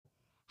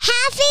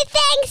Happy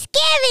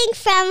Thanksgiving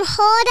from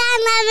Hold On,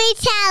 Let Me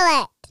Tell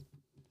It.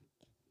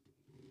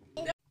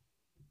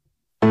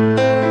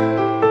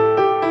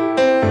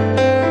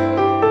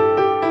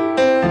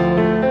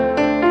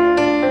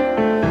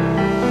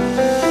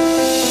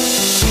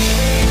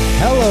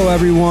 Hello,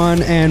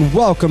 everyone, and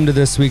welcome to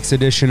this week's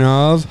edition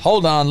of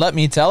Hold On, Let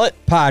Me Tell It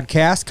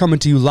podcast, coming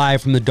to you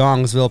live from the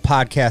Dongsville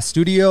Podcast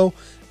Studio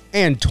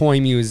and Toy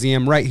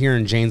Museum right here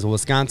in Janesville,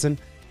 Wisconsin.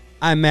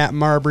 I'm Matt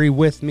Marbury.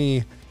 With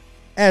me,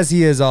 as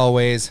he is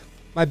always,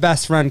 my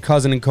best friend,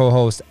 cousin, and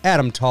co-host,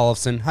 Adam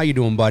Tollefson. How you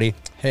doing, buddy?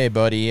 Hey,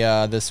 buddy.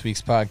 This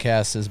week's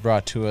podcast is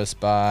brought to us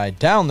by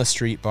Down the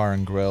Street Bar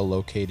and Grill,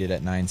 located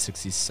at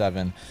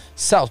 967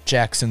 South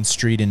Jackson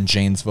Street in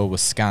Janesville,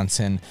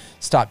 Wisconsin.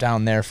 Stop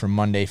down there for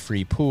Monday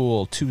free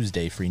pool,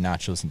 Tuesday free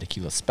nachos and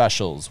tequila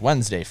specials,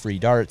 Wednesday free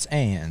darts,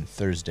 and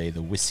Thursday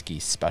the whiskey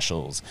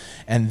specials.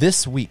 And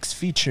this week's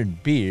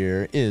featured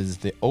beer is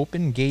the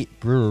Open Gate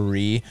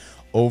Brewery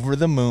Over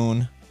the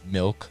Moon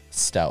Milk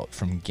Stout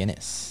from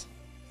Guinness.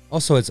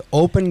 Also, it's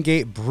Open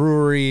Gate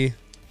Brewery.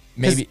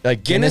 Maybe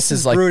like Guinness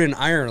is like brewed in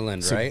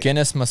Ireland, so right?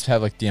 Guinness must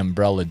have like the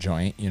umbrella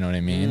joint, you know what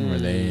I mean? Where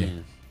they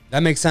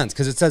That makes sense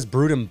because it says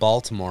brewed in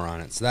Baltimore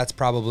on it. So that's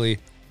probably,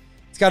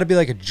 it's got to be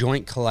like a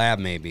joint collab,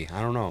 maybe.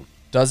 I don't know.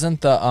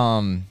 doesn't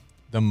the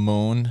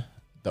moon,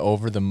 the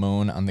over the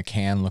moon on the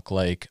can look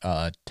like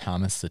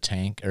Thomas the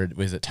Tank, or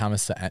was it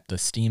Thomas the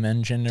steam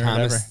engine or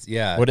whatever?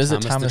 Yeah. What is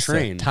Thomas it? Thomas the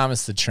Train.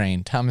 Thomas the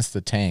Train. Thomas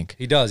the Tank.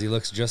 He does. He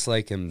looks just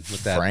like him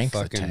with that Frank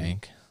fucking the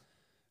Tank.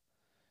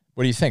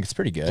 What do you think? It's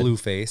pretty good. blue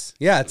face.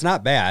 Yeah, it's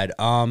not bad.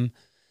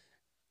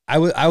 I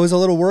was a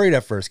little worried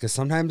at first because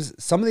sometimes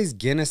some of these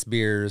Guinness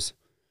beers,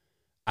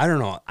 I don't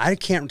know. I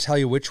can't tell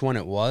you which one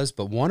it was,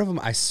 but one of them,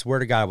 I swear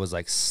to God, was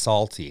like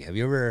salty. Have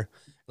you ever,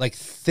 like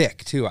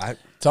thick too?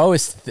 It's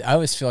always I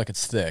always feel like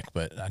it's thick,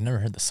 but I've never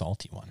heard the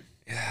salty one.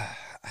 Yeah,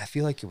 I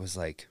feel like it was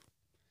like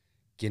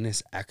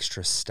Guinness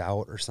Extra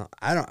Stout or something.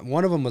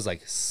 One of them was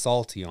like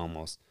salty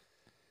almost.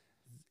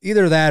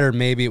 Either that or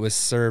maybe it was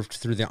served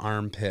through the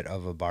armpit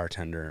of a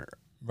bartender.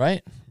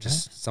 Right?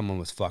 Just someone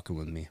was fucking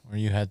with me. Or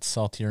you had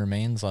salty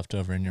remains left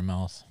over in your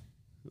mouth.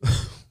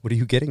 What are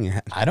you getting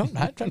at? I'm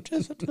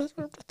just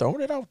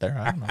throwing it out there.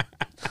 I don't know.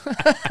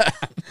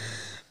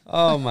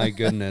 Oh my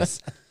goodness.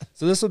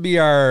 So this will be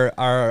our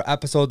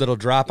episode that'll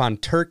drop on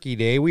Turkey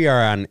Day. We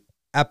are on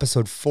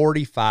episode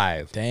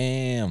 45.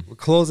 Damn. We're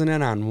closing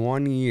in on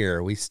 1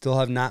 year. We still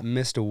have not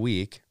missed a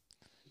week.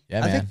 Yeah,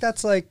 I man. think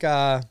that's like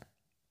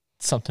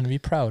Something to be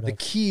proud the of.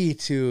 key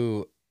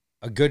to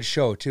a good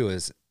show too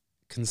is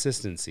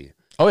consistency.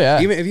 Oh,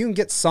 yeah. Even if you can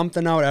get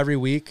something out every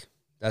week,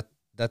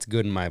 that's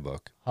good in my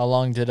book. How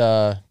long did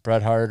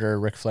Bret Hart or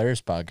Ric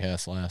Flair's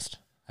podcast last?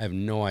 I have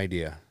no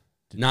idea.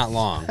 Not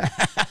long.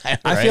 Right?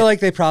 I feel like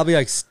they probably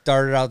like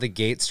started out the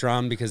gate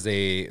strong because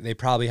they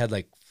probably had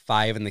like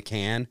 5 in the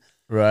can.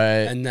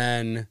 Right. And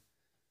then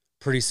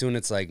pretty soon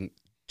it's like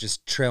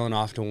just trailing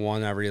off to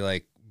one every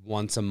like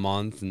once a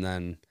month. And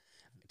then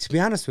to be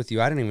honest with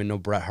you, I didn't even know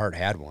Bret Hart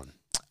had one.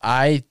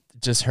 I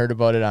just heard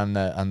about it on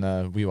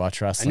the We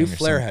Watch I Wrestling. knew or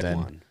Flair something. had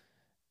one.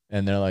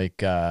 And they're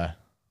like,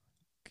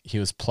 he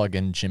was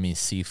plugging Jimmy's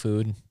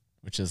Seafood,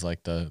 which is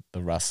like the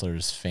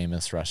wrestler's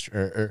famous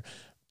restaurant.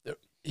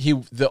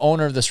 The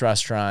owner of this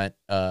restaurant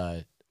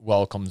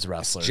welcomes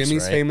wrestlers.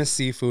 Jimmy's right? Famous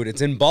Seafood.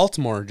 It's in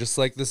Baltimore, just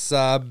like this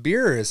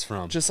beer is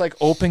from. Just like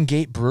Open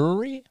Gate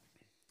Brewery.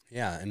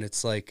 Yeah, and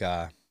it's like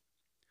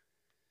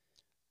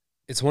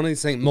it's one of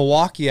these things.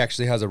 Milwaukee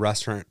actually has a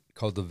restaurant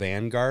called the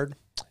Vanguard,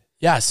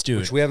 Yes, dude.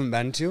 which we haven't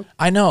been to.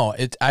 I know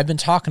it. I've been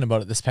talking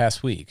about it this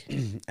past week.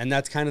 And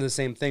that's kind of the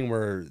same thing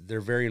where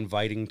they're very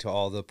inviting to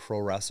all the pro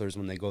wrestlers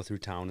when they go through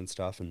town and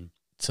stuff. And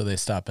So they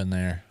stop in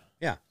there.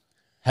 yeah,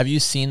 Have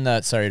you seen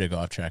that? Sorry to go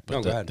off track, but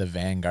No, go ahead. the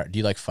Vanguard. Do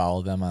you like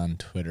follow them on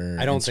Twitter? Or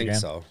I don't Instagram? think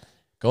so.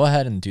 Go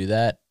ahead and do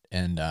that.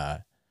 And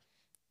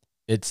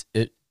it's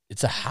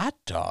a hot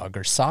dog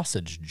or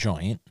sausage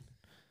joint.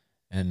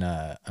 And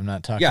I'm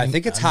not talking. Yeah, I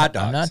think it's hot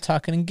dogs. I'm not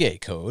talking in gay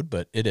code,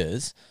 but it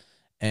is.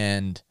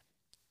 And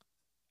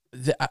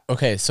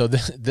okay, so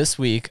this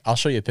week I'll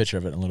show you a picture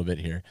of it in a little bit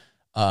here.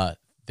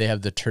 They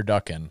have the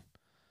turducken.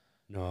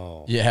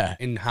 No. Yeah,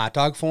 In hot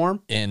dog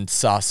form? in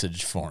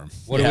sausage form.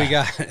 What do we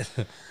got?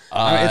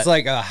 I mean, it's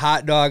like a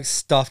hot dog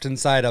stuffed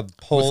inside a With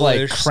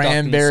Polish like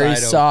cranberry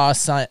stuffed inside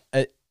sauce on,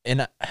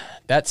 and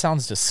that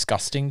sounds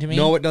disgusting to me.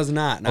 No, it does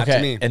not. Not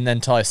to me. And then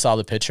until I saw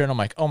the picture, and I'm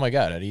like, oh my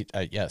god, I'd eat.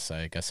 Yes,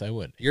 I guess I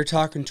would. You're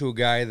talking to a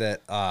guy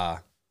that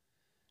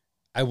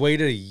I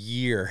waited a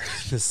year.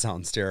 This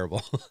sounds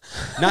terrible.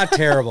 Not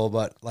terrible,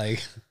 but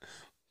like,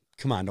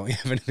 come on, don't you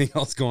have anything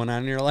else going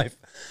on in your life?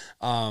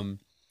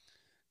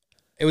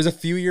 It was a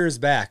few years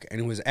back, and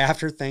it was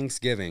after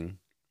Thanksgiving,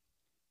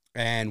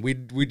 and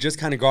we'd just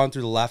kind of gone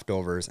through the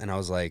leftovers, and I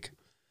was like,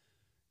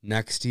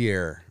 next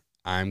year,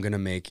 I'm going to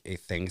make a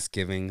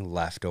Thanksgiving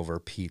leftover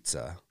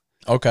pizza.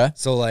 Okay.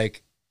 So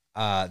like,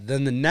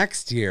 then the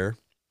next year,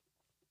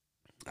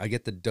 I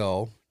get the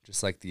dough,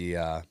 just like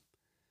the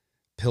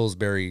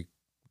Pillsbury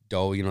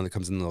dough, you know, that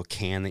comes in the little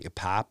can that you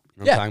pop.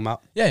 You know what I'm talking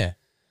about? Yeah.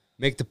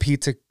 Make the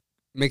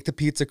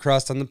pizza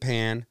crust on the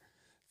pan.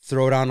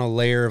 throw down a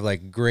layer of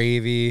like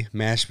gravy,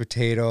 mashed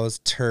potatoes,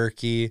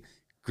 turkey,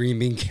 green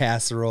bean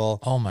casserole.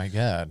 Oh my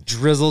God.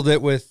 Drizzled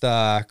it with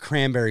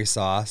cranberry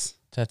sauce.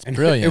 That's And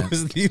brilliant. It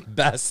was the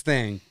best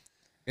thing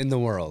in the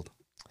world.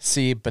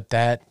 See, but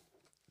that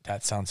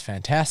sounds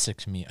fantastic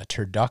to me. A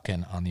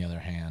turducken, on the other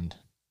hand,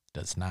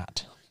 does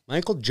not. My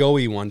Uncle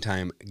Joey one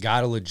time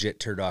got a legit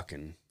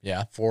turducken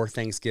Yeah. for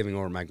Thanksgiving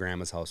over at my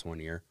grandma's house one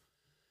year.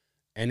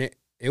 And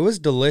it was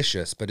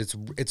delicious, but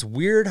it's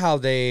weird how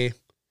they,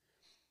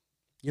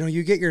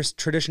 you get your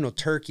traditional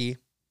turkey.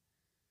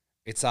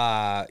 It's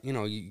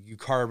you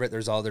carve it,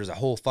 there's a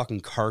whole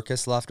fucking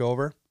carcass left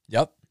over.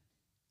 Yep.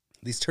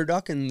 These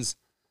turduckens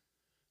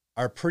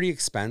are pretty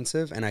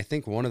expensive, and I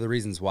think one of the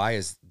reasons why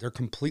is they're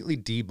completely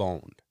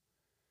deboned.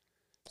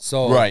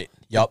 So Right.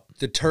 Yep.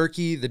 the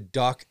turkey, the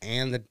duck,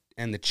 and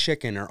the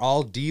chicken are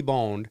all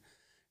deboned,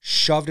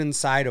 shoved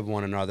inside of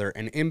one another,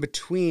 and in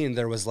between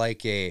there was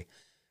like a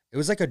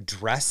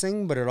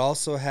dressing, but it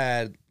also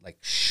had like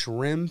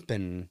shrimp,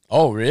 and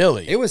Oh,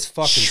 really? it was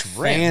fucking Shrimp.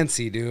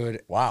 fancy,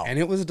 dude. Wow. And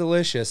it was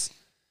delicious,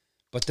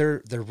 but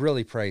they're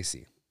really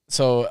pricey.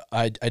 So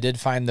I did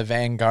find the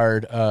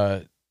Vanguard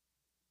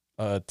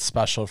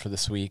special for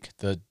this week,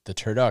 the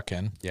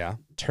turducken. Yeah.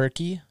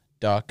 Turkey,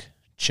 duck,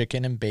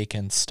 chicken and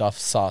bacon stuffed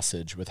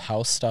sausage with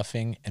house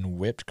stuffing and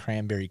whipped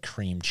cranberry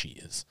cream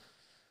cheese.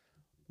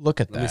 Look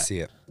at that. Let me see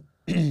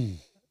it.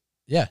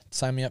 Yeah,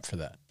 sign me up for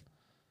that.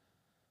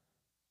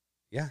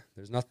 Yeah,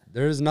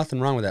 there's nothing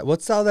wrong with that.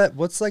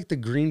 What's like the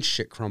green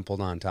shit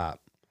crumpled on top?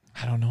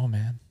 I don't know,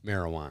 man.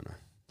 Marijuana.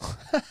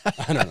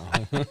 I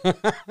don't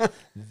know.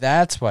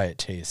 That's why it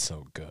tastes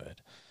so good.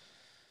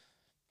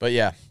 But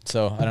yeah,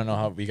 so I don't know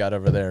how we got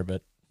over there,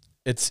 but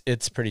it's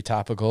pretty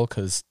topical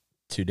because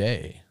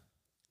today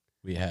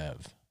we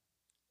have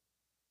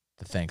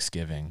the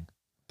Thanksgiving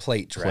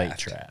Plate draft.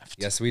 draft.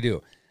 Yes, we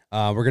do.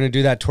 We're gonna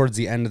do that towards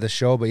the end of the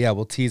show, but yeah,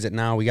 we'll tease it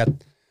now. We got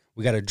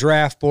a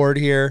draft board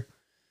here.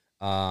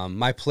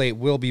 My plate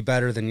will be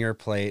better than your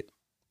plate.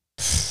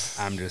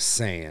 I'm just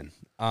saying.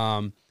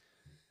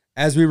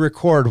 As we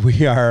record,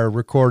 we are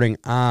recording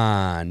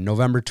on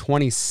November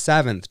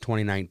 27th,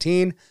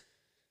 2019.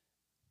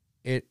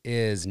 It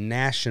is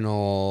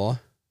National,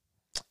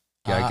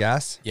 I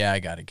guess? Yeah, I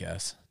got to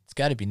guess. It's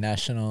got to be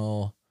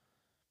National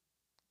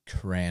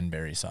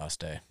Cranberry Sauce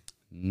Day.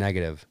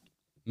 Negative.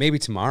 Maybe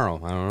tomorrow.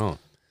 I don't know.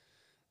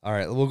 All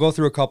right, we'll go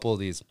through a couple of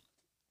these.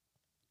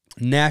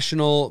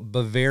 National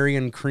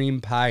Bavarian Cream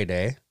Pie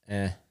Day.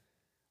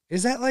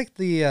 Is that like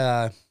the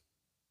I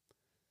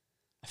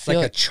feel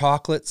like a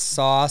chocolate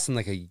sauce and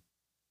like a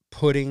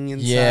pudding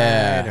inside?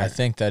 yeah, or- I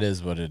think that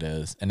is what it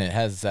is. And it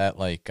has that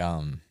like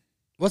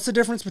What's the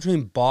difference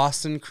between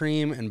Boston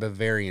cream and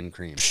Bavarian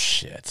cream?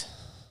 shit.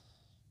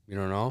 You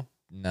don't know?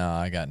 No,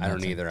 I got I nothing.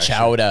 don't either.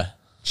 Chowder.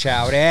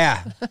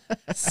 Chowder.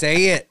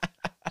 Say it.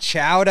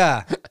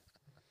 Chowder.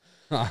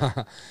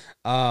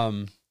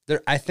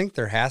 I think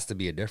there has to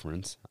be a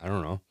difference. I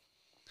don't know.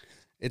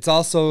 It's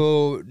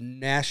also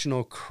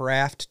National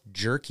Craft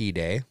Jerky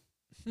Day.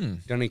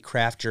 Done any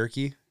craft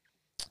jerky?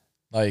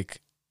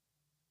 Like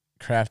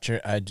craft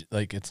jerky,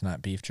 like it's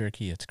not beef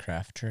jerky, it's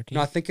craft jerky.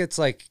 No, I think it's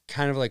like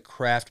kind of like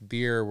craft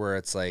beer where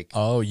it's like,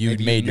 Oh, you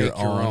maybe made you your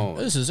make your own. own.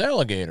 This is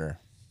alligator.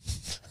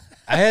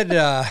 I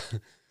had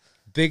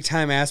big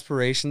time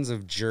aspirations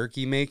of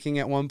jerky making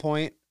at one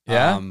point.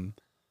 Yeah?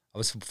 I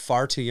was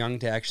far too young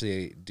to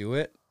actually do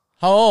it.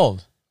 How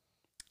old?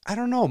 I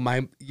don't know.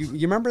 You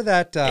remember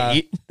that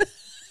 8.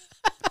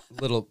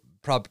 little,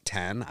 probably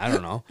 10. I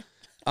don't know.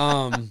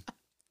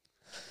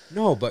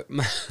 No, but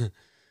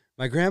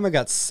my grandma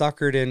got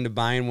suckered into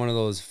buying one of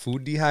those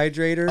food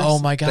dehydrators. Oh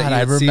my that god, you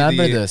I would see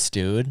remember the- this,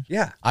 dude.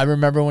 Yeah. I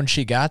remember when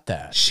she got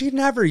that. She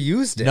never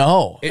used it.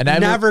 No, It I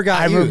never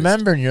got I used.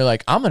 remember, and you're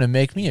like, I'm gonna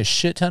make me a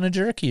shit ton of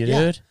jerky, Yeah.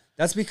 dude.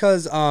 That's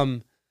because,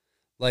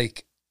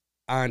 like,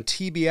 on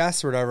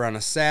TBS or whatever on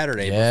a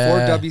Saturday, Yeah.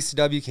 before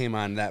WCW came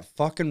on, that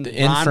fucking The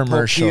Ron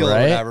infomercial, Popeil or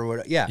right?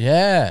 whatever. Yeah.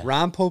 Yeah.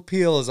 Ron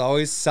Popeil is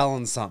always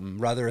selling something,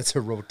 whether it's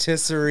a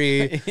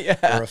rotisserie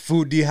Yeah. or a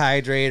food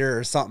dehydrator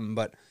or something.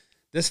 But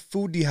this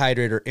food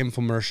dehydrator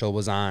infomercial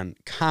was on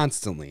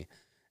constantly.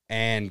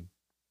 And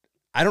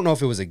I don't know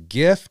if it was a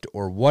gift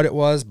or what it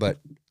was, but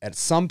at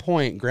some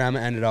point, Grandma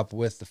ended up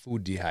with the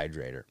food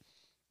dehydrator.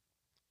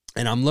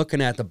 And I'm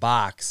looking at the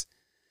box,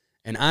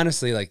 and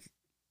honestly, like,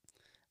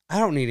 I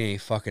don't need any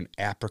fucking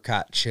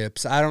apricot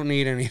chips. I don't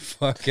need any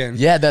fucking...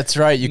 Yeah, that's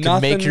right. You can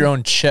make Nothing- your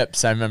own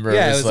chips. I remember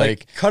Yeah, it was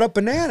like, cut up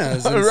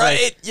bananas. And it's like,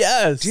 right,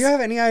 yes. do you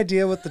have any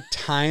idea what the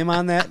time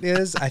on that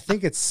is? I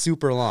think it's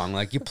super long.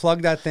 Like, you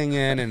plug that thing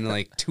in, and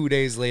like 2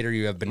 days later,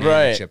 you have banana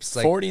right. chips.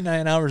 Like,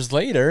 49 hours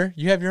later,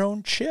 you have your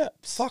own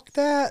chips. fuck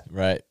that.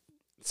 Right.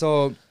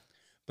 So,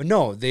 but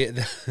no,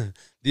 the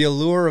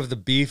allure of the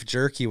beef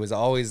jerky was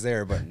always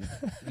there, but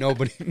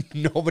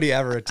nobody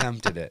ever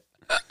attempted it.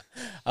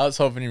 I was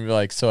hoping you'd be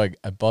like, so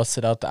I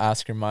busted out the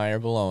Oscar Mayer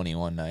bologna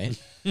one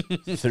night,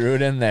 threw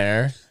it in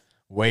there,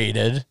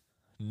 waited,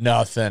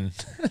 nothing.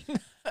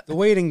 The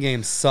waiting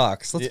game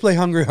sucks. Let's play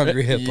Hungry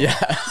Hippo.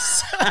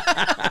 Yes.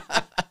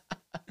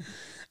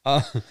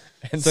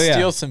 And So, yeah.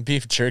 steal some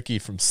beef jerky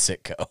from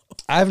Sitco.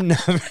 I've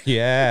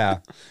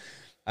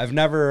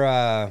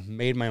never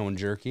made my own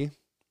jerky.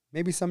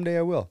 Maybe someday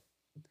I will.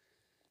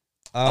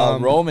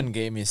 Roman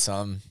gave me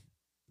some.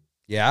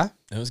 Yeah?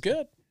 It was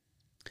good.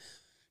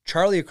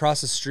 Charlie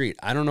across the street,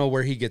 I don't know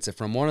where he gets it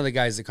from. One of the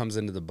guys that comes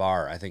into the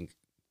bar, I think,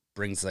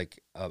 brings like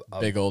a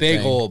Big old big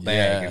thing. old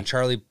bag. Yeah. And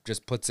Charlie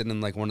just puts it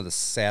in like one of the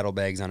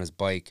saddlebags on his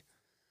bike.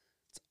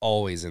 It's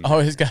always in there. Oh,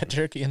 he's got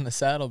jerky in the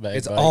saddlebag.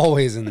 It's bike.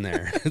 always in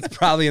there. It's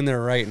probably in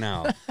there right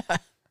now.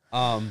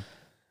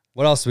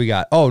 What else we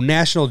got? Oh,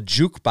 National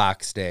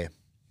Jukebox Day.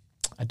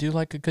 I do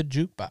like a good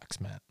jukebox,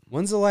 Matt.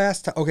 When's the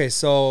last time? Okay,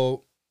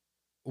 so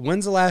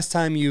when's the last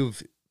time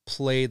you've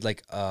played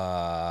like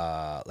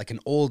an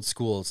old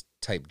school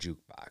type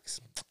jukebox?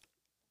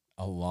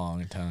 A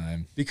long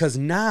time. Because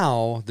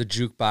now the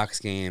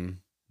jukebox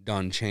game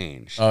done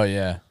changed. Oh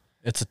yeah,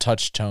 it's a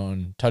touch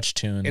tune.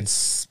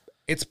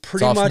 It's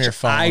pretty all from much your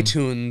phone.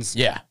 iTunes.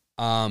 Yeah.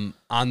 On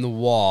the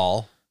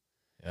wall,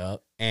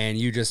 Yep. and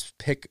you just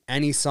pick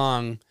any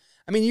song.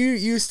 I mean, you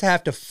used to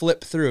have to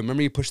flip through.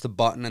 Remember, you push the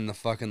button and the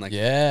fucking like 4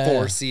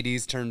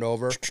 CDs turned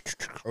over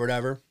or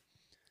whatever.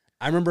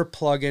 I remember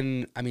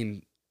plugging. I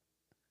mean,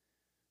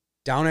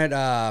 down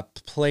at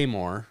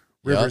Playmore,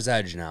 River's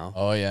Edge now.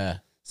 Oh yeah.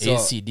 So,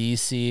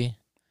 AC/DC.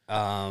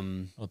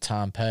 Well,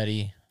 Tom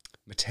Petty.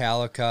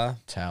 Metallica.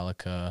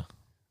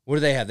 What do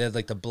they have? They have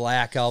like the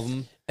Black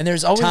Album. And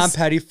there's always Tom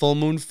Petty, Full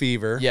Moon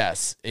Fever.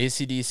 Yes,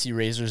 AC/DC,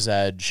 Razor's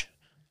Edge.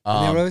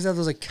 And they would always have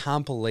those like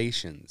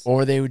compilations.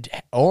 Or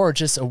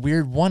just a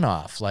weird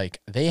one-off.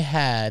 Like they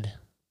had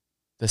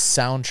the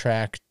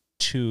soundtrack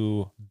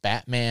to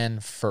Batman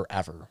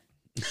Forever.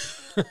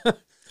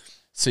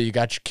 So you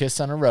got your Kiss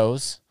on a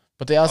Rose,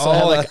 but they also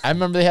had like, I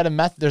remember they had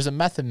there's a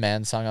Method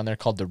Man song on there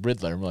called The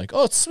Riddler. And we're like,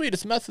 oh, it's sweet,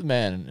 it's Method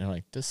Man. And you're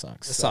like, this song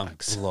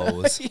sucks.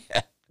 Blows.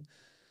 Yeah.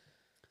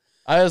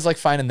 I was like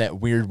finding that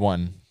weird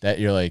one that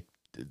you're like,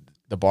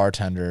 the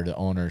bartender, the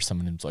owner,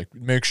 someone who's like,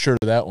 make sure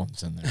that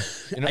one's in there.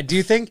 You know? Do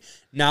you think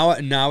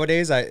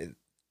nowadays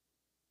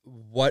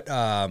what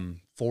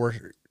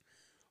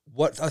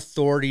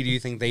authority do you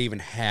think they even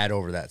had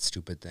over that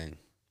stupid thing?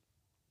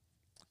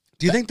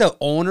 Do you think the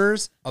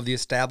owners of the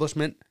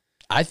establishment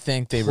I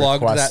think they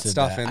plugged that requested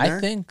stuff in there? I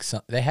think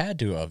they had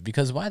to have,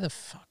 because why the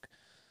fuck?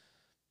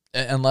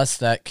 Unless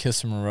that Kiss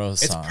from a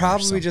Rose It's song.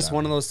 probably just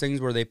one of those things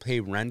where they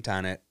pay rent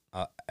on it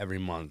every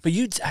month. But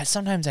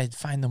sometimes I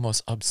find the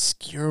most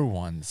obscure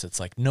ones. It's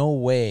like, no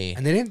way.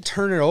 And they didn't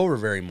turn it over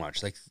very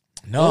much. Like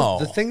No.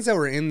 the things that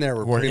were in there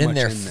were pretty much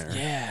in there.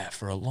 Yeah,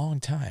 for a long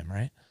time,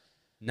 right?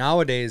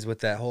 Nowadays,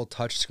 with that whole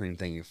touchscreen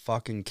thing, you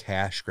fucking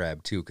cash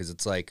grab too, because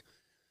it's like,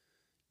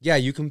 yeah,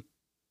 you can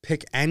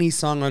pick any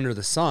song under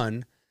the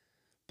sun,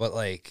 but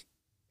like,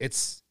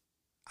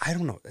 I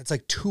don't know, it's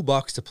like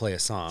 $2 to play a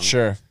song.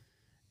 Sure.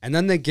 And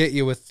then they get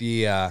you with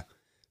the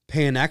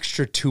pay an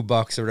extra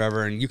 $2 or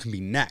whatever, and you can be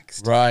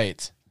next.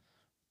 Right.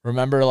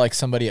 Remember, like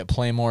somebody at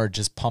Playmore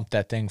just pumped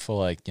that thing for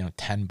like,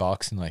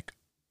 $10 and like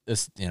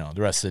this, the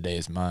rest of the day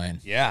is mine.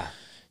 Yeah.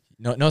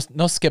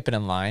 No skipping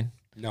in line.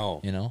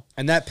 No.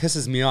 And that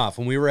pisses me off.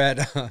 When we were at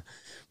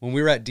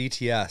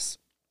DTS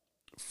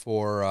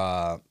for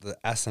the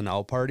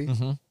SNL party,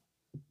 Mm-hmm.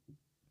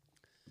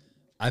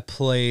 I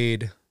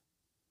played.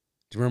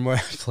 Do you remember what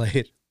I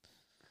played?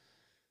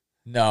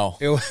 No.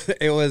 It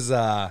was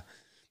that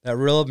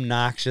real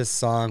obnoxious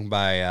song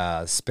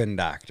by Spin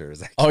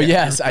Doctors. Oh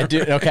yes, I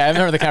do. Okay, I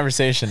remember the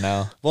conversation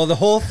now. Well, the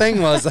whole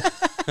thing was I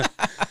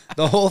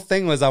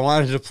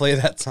wanted to play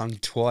that song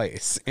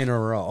twice in a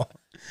row.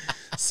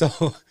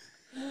 So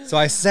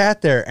I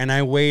sat there and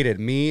I waited.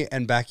 Me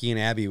and Becky and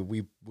Abby,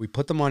 we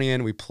put the money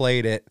in, we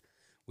played it.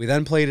 We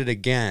then played it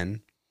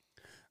again.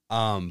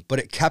 But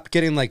it kept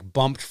getting like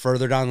bumped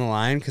further down the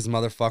line because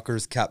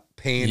motherfuckers kept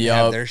paying to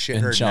have their shit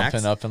and heard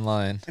jumping next. up in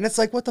line. And it's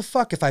like, what the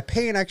fuck? If I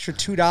pay an extra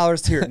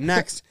 $2 to hear it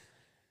next,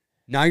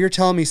 now you're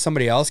telling me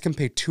somebody else can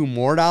pay $2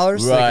 more so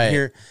they Right. can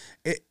hear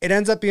it. It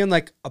ends up being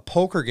like a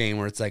poker game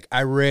where it's like,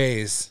 I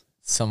raise.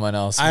 Someone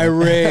else. I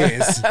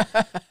raise.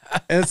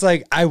 And it's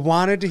like, I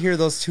wanted to hear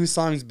those two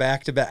songs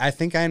back to back. I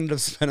think I ended up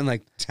spending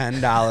like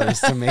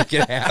 $10 to make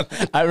it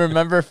happen. I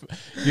remember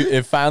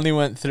it finally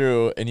went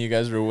through and you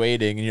guys were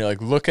waiting and you're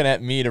like looking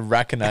at me to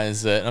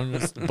recognize it. I'm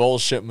just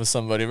bullshitting with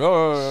somebody,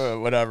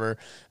 whatever.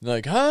 And they're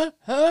like,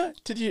 huh?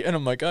 Did you? And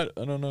I'm like, I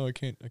don't know. I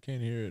can't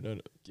hear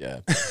it.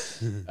 Yeah.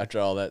 After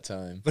all that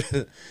time.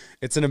 But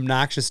it's an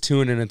obnoxious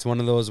tune, and it's one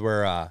of those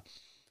where,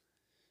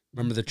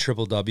 remember the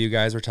Triple W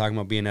guys were talking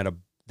about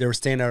they were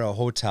staying at a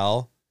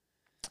hotel.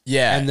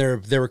 Yeah. And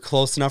they were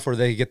close enough where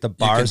they could get the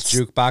bars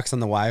jukebox on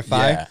the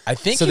Wi-Fi. Yeah. I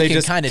think so you they can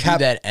just kind of do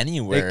that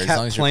anywhere They as kept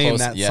long as you're playing close.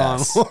 that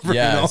Yes. song over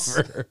Yes.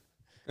 and over.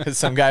 Because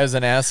some guy was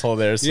an asshole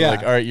there. So Yeah. like,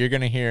 all right, you're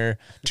going to hear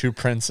two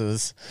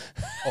Princes.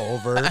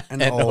 Over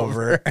and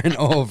over and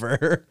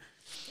over.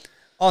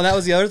 Oh, and that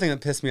was the other thing that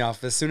pissed me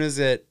off. As soon as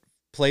it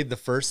played the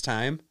first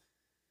time,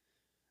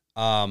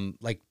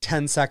 like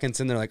 10 seconds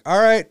in, they're like, all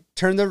right,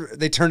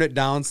 they turned it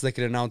down so they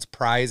could announce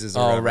prizes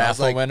or whatever.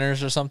 Raffle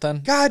winners or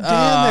something? God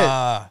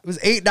damn it. It was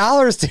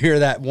 $8 to hear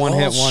that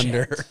one-hit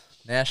wonder.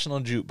 National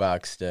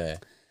Jukebox Day.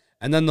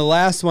 And then the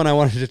last one I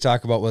wanted to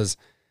talk about was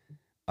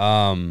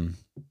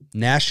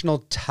National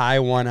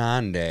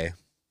Taiwan Day.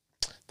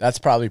 That's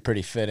probably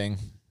pretty fitting.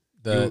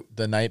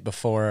 The night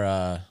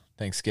before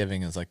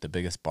Thanksgiving is like the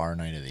biggest bar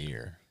night of the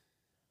year.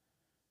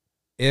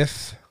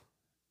 If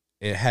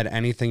it had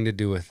anything to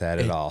do with that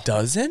at all.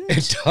 Doesn't?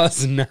 It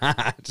does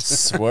not.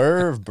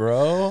 Swerve,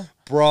 bro.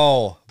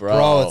 Bro,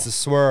 it's a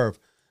swerve.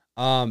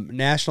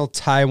 National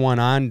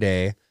Taiwan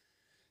Day,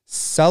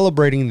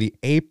 celebrating the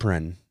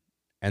apron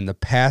and the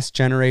past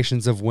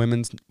generations of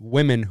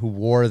women who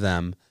wore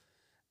them,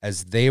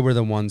 as they were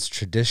the ones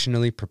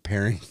traditionally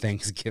preparing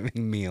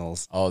Thanksgiving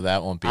meals. Oh,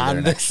 that won't be On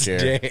there next this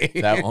year. day.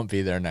 That won't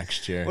be there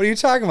next year. What are you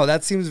talking about?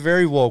 That seems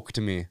very woke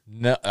to me.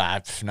 No,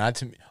 not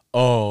to me.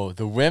 Oh,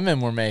 the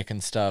women were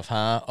making stuff,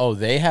 huh? Oh,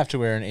 they have to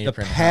wear an The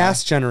apron.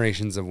 past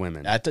generations of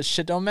women. That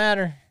shit don't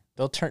matter.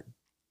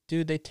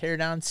 Dude, they tear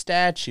down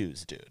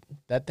statues, dude.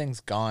 That thing's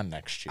gone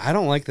next year. I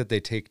don't like that they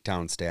take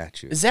down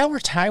statues. Is that where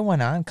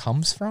Taiwan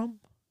comes from?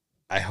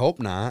 I hope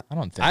not. I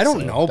don't think I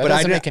don't so. know, That but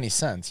doesn't I make any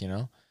sense, you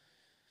know?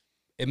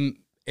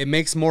 it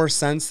makes more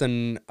sense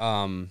than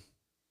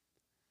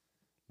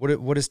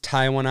what does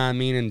Taiwan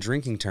mean in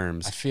drinking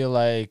terms? I feel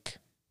like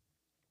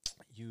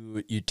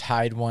you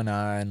tied one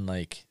on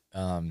like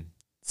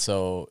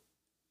so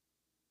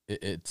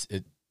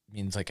it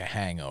means like a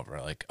hangover,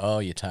 like, oh,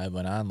 you tied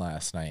one on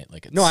last night,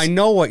 like it's, No, I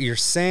know what you're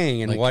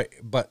saying and like,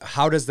 but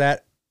how does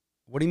that,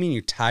 what do you mean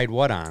you tied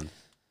what on?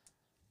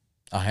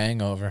 a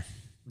hangover.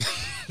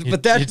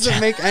 But that doesn't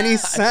make any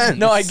sense.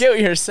 No, I get what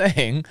you're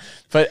saying,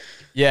 but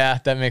yeah,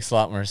 that makes a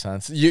lot more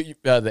sense. You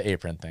the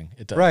apron thing,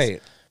 it does,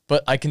 Right.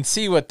 But I can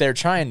see what they're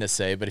trying to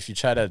say. But if you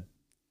try to,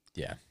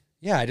 yeah,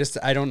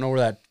 I don't know where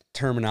that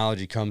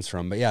terminology comes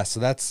from, but yeah, so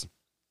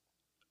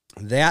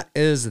that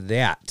is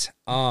that.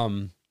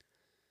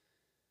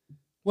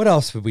 What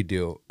else would we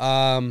do?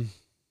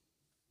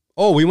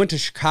 We went to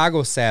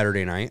Chicago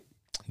Saturday night.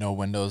 no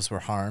windows were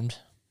harmed.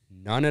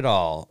 None at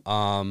all.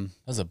 That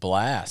was a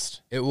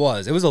blast. It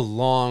was a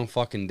long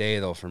fucking day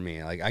though for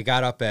me. Like I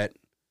got up at,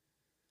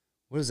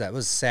 what is that? It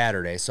was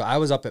Saturday. So I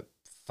was up at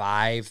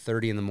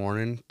 5:30 in the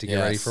morning to get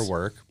ready for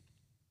work.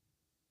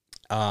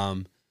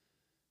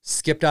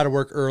 Skipped out of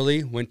work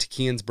early, went to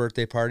Kian's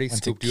birthday party,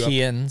 scooped you up.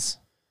 Kian's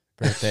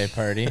birthday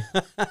party.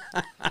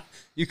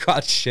 You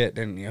caught shit,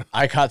 didn't you?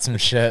 I caught some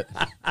shit.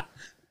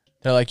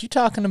 They're like, you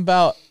talking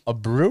about a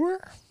brewer?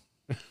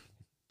 You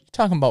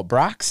talking about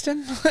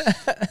Broxton?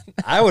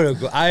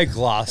 I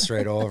glossed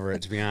right over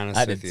it, to be honest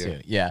I with did you.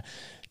 too. Yeah.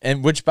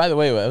 And which, by the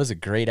way, that was a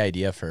great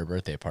idea for a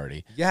birthday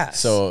party. Yes.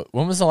 So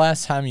when was the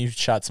last time you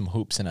shot some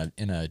hoops in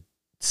a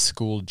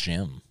school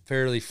gym?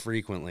 Fairly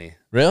frequently.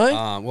 Really?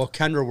 Well,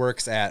 Kendra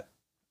works at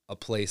a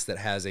place that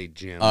has a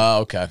gym. Oh,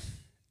 okay.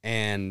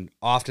 And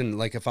often,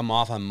 like if I'm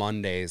off on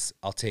Mondays,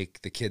 I'll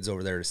take the kids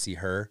over there to see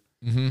her.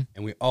 Mm-hmm.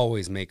 And we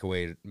always make our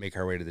way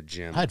to the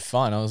gym. I had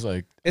fun. I was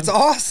like, It's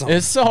awesome.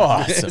 it's so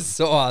awesome. It's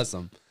so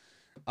awesome.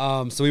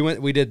 So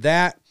we did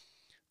that.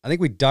 I think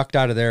we ducked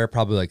out of there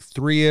probably like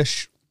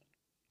 3-ish.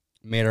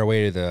 Made our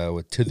way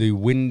to the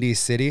Windy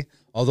City.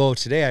 Although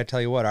today, I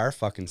tell you what, our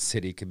fucking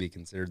city could be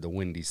considered the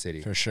Windy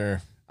City. For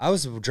sure. I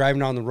was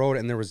driving down the road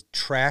and there was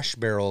trash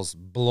barrels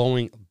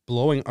blowing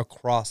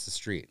across the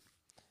street.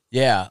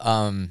 Yeah.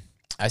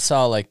 I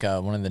saw like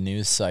one of the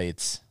news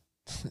sites.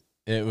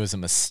 It was a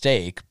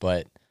mistake,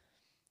 but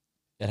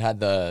it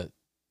had the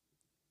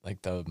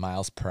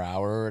miles per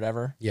hour or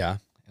whatever. Yeah.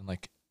 And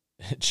like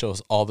it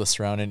shows all the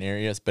surrounding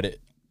areas, but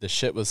the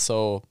shit was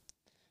so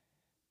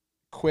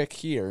quick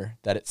here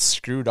that it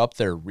screwed up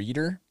their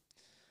reader.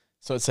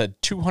 So it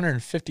said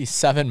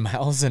 257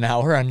 miles an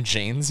hour on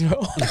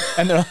Janesville.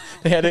 And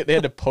they had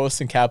to post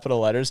in capital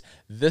letters,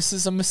 "This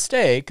is a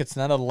mistake. It's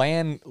not a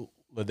land,"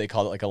 what they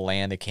call it, like a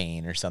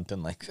landicane or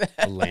something like that.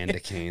 A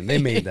landicane. They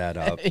made that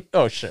up.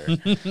 Oh, sure.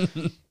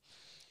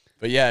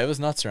 But yeah, it was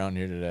nuts around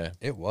here today.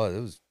 It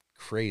was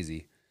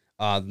crazy.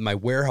 My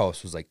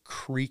warehouse was like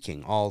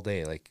creaking all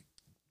day. Like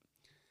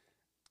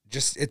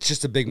it's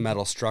just a big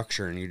metal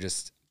structure and you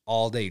just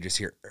all day you just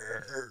hear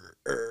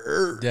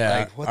Yeah,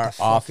 like, what our the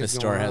fuck office is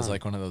door going has on?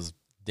 like one of those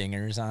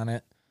dingers on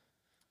it.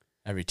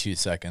 Every 2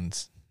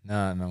 seconds.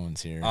 No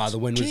one's here. The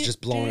wind was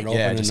just blowing it open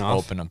Yeah, just enough.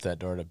 open up that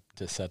door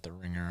to set the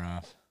ringer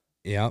off.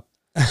 Yep.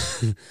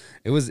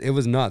 It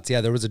was nuts. Yeah,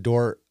 there was a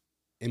door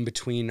in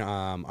between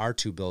our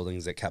two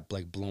buildings that kept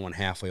like blowing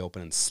halfway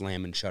open and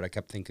slamming shut. I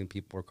kept thinking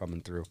people were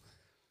coming through.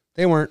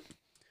 They weren't.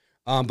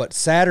 But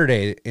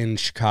Saturday in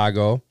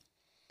Chicago,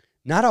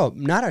 not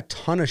a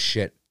ton of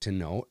shit to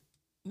note.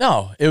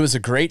 No, it was a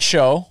great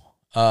show.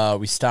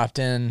 We stopped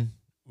in.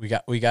 We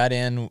got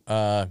in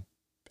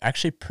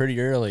actually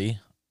pretty early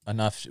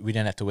enough. We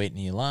didn't have to wait in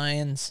any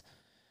lines.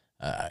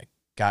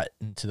 Got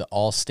into the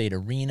Allstate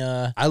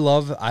Arena. I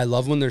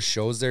love when there's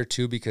shows there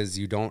too because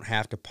you don't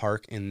have to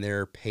park in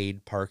their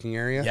paid parking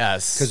area.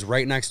 Yes, because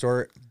right next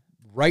door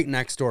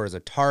is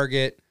a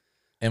Target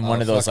and one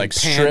of those fucking like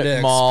Panda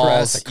strip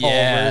malls. Express,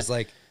 Culver's,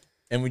 like,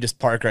 and we just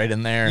park right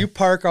in there. you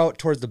park out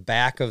towards the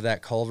back of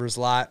that Culver's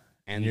lot,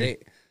 and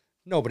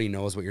nobody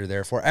knows what you're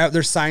there for.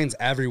 There's signs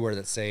everywhere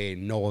that say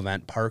no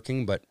event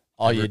parking, but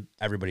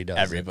everybody does.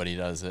 Everybody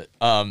does it.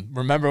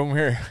 Remember when we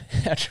were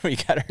after we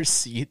got our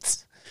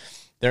seats,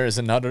 there is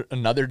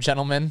another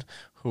gentleman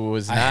who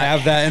was not. I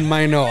have that in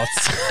my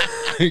notes.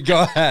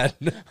 Go ahead.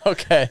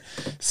 Okay,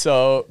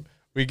 so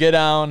we get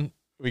down,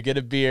 we get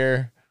a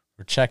beer,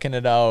 we're checking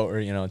it out,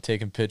 or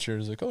taking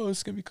pictures. Like, oh,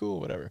 it's gonna be cool,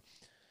 whatever.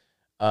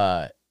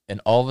 And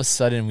all of a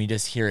sudden, we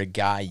just hear a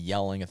guy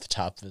yelling at the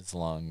top of his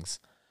lungs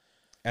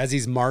as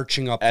he's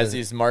marching up.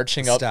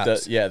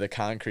 The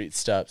concrete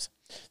steps.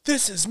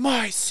 This is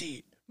my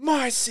seat.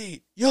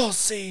 You'll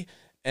see.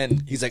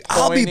 And he's like,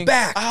 I'll be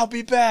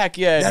back.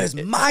 Yeah. That is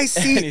my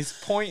seat. And he's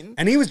pointing.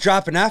 And he was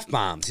dropping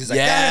F-bombs. He's like,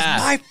 that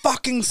is my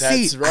fucking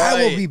seat. Right.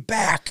 I will be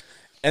back.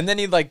 And then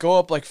he'd go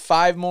up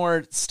 5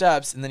 more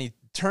steps, and then he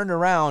turned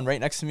around right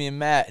next to me and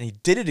Matt, and he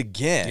did it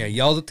again. Yeah,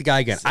 yelled at the guy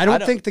again. I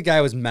don't think the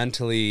guy was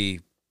mentally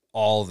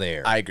all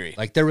there. I agree.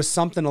 There was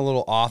something a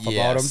little off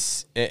about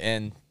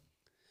him.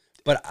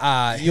 But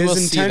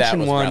his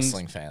intention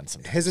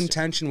his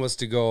intention was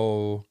to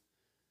go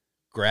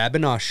grab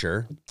an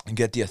usher and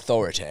get the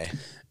authority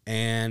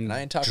and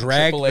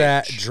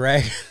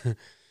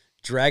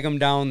drag him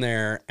down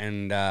there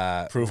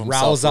and prove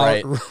rouse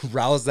right.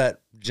 rouse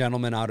that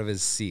gentleman out of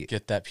his seat.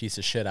 Get that piece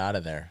of shit out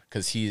of there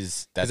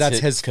because that's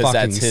his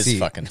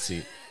fucking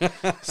seat.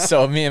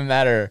 So me and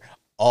Matt are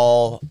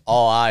all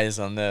eyes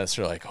on this.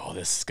 We're like, oh,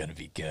 this is gonna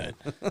be good.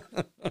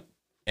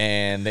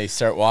 And they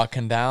start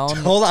walking down.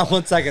 Hold on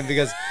 1 second,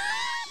 because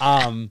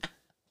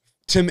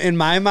in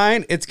my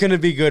mind, it's going to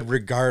be good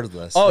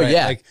regardless. Oh, right?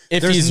 yeah.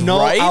 If there's he's no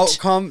right,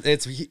 outcome.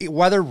 It's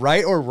whether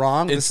right or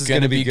wrong, this is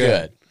going to be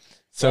good.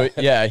 So,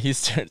 yeah, he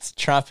starts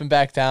tromping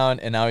back down,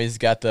 and now he's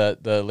got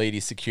the lady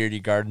security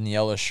guard in the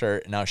yellow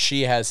shirt. And now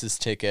she has his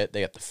ticket.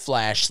 They got the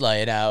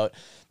flashlight out.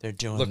 They're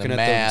doing looking the at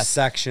math. the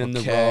section,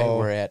 okay, the row.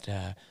 We're at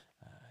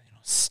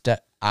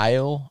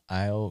aisle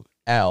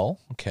L.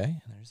 Okay,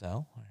 there's L.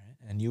 All right.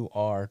 And you're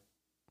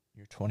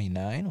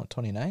 29. Well,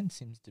 29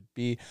 seems to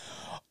be.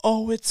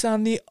 Oh, it's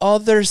on the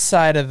other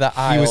side of the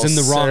aisle. He was in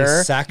the wrong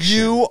section.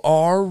 You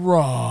are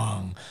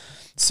wrong.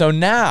 So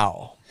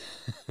now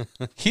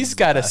he's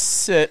got to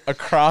sit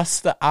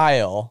across the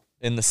aisle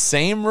in the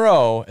same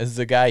row as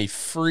the guy he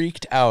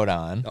freaked out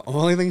on. The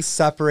only thing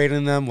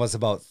separating them was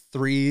about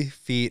 3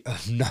 feet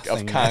of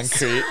nothing. Of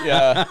concrete.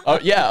 Yeah.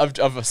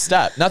 Of a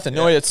step. Nothing.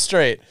 No way it's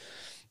straight.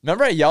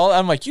 Remember I yelled?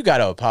 I'm like, you got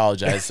to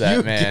apologize to that,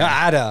 you man.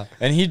 Gotta.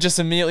 And he just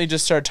immediately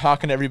just started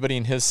talking to everybody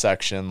in his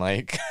section. Well,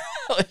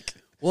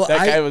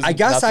 that guy was I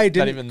guess I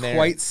didn't even there.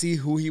 quite see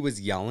who he was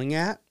yelling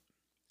at.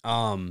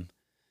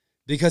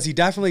 Because he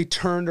definitely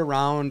turned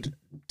around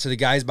to the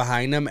guys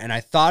behind him, and I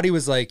thought he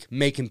was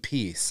making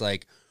peace,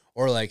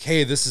 or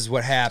hey, this is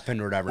what happened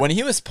or whatever. When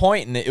he was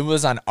pointing, it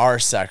was on our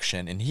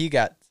section, and he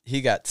got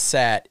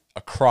sat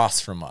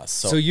across from us.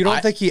 So you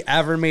don't think he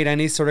ever made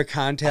any sort of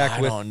contact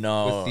with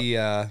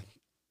the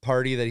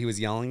party that he was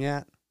yelling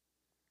at?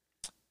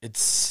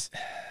 It's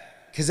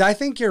because I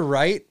think you're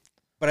right,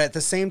 but at the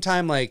same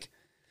time,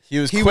 he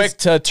was quick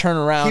to turn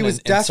around and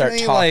start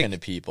talking to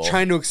people,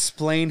 trying to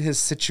explain his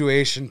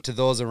situation to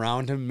those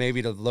around him,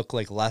 maybe to look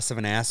less of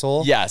an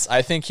asshole. Yes,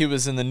 I think he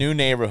was in the new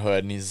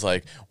neighborhood, and he's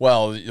like,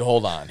 well,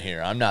 hold on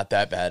here, I'm not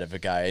that bad of a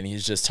guy, and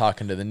he's just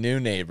talking to the new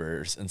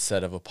neighbors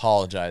instead of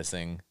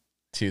apologizing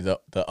to the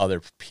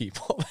other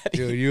people.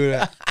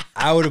 Dude,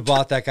 I would have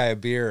bought that guy a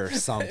beer or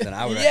something.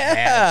 I would have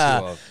had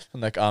to have.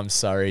 I'm like, I'm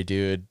sorry,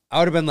 dude. I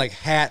would have been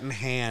hat in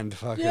hand.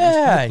 Fucking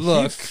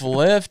look. He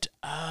flipped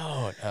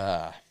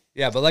out.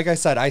 Yeah, but like I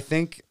said, I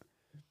think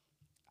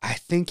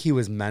he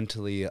was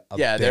mentally a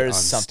bit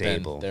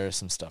unstable. There's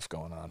some stuff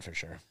going on for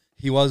sure.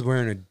 He was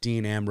wearing a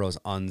Dean Ambrose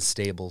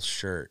unstable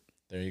shirt.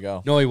 There you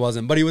go. No, he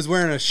wasn't, but he was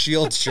wearing a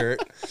Shield shirt,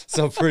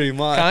 so pretty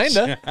much.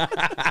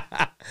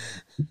 Kinda.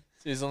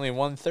 He's only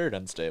 1/3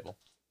 unstable.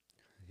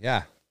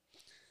 Yeah.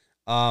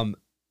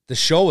 The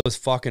show was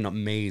fucking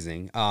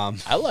amazing.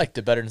 I liked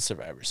it better than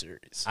Survivor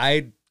Series.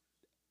 I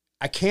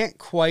can't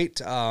quite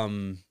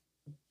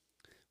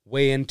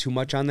weigh in too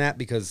much on that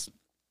because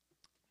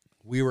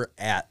we were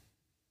at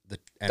the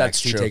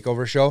NXT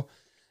TakeOver show,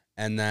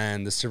 and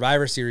then the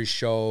Survivor Series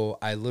show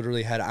I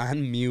literally had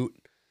on mute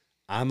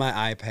on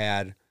my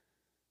iPad,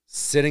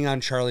 sitting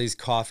on Charlie's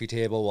coffee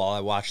table while I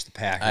watched the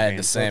Packers. I had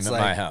the same at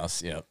my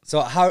house. Yep.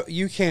 So how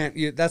you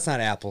can't? That's not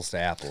apples to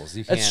apples.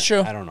 You can't. That's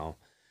true. I don't know.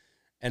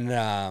 And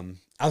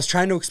I was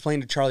trying to explain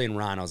to Charlie and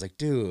Ron. I was like,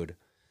 dude,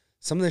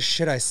 some of this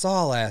shit I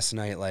saw last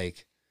night,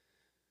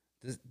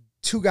 the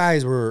 2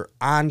 guys were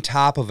on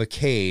top of a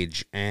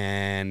cage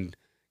and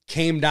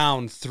came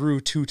down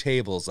through 2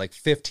 tables,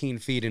 15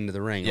 feet into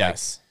the ring.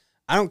 Yes.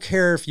 I don't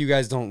care if you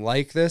guys don't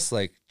like this.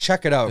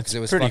 Check it out because it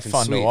was pretty fucking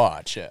fun sweet to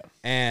watch. Yeah.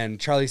 And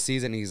Charlie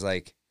sees it and he's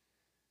like,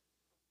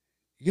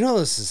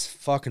 this is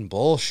fucking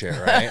bullshit,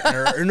 right?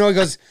 or no,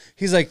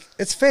 he's like,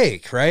 it's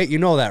fake, right? You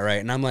know that, right?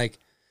 And I'm like,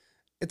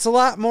 it's a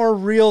lot more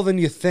real than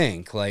you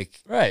think. Right.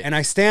 And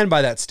I stand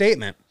by that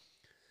statement.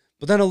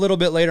 But then a little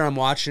bit later, I'm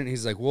watching it. And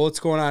he's like, well, what's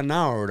going on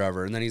now or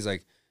whatever? And then he's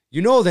like,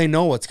 they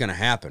know what's going to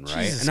happen,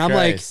 right? Jesus and I'm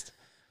Christ. like,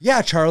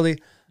 yeah,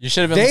 Charlie, You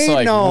should have been They so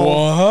like, know-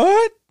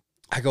 what?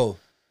 I go,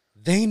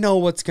 they know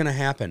what's going to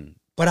happen,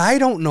 but I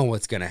don't know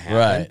what's going to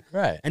happen.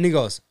 Right. And he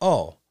goes,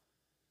 oh,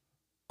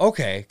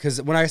 okay.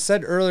 Because when I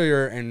said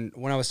earlier, and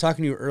when I was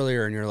talking to you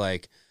earlier, and you're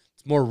like,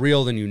 it's more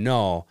real than you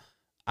know,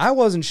 I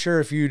wasn't sure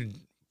if you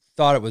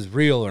thought it was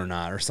real or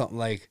not or something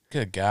like.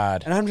 Good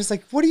God. And I'm just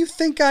like, what do you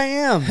think I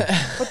am?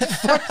 What the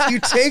fuck do you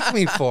take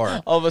me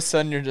for? All of a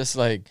sudden, you're just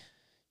like,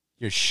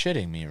 you're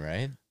shitting me,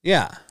 right?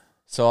 Yeah.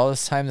 So all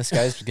this time, this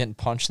guy's getting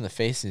punched in the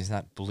face and he's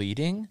not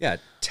bleeding? Yeah.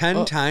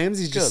 10 times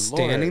he's just good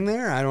standing Lord.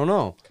 there. I don't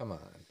know. Come on.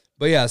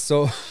 But yeah,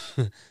 so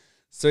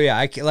yeah,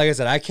 like I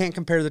said, I can't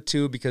compare the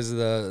two because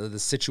the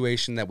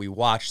situation that we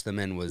watched them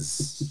in was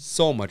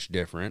so much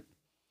different.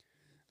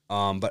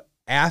 But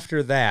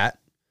after that,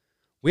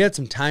 we had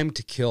some time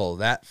to kill.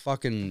 That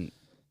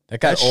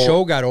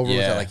show got over with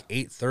at like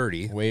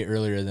 8:30. Way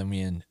earlier than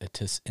we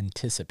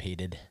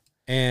anticipated.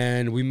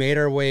 And we made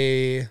our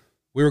way.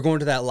 We were going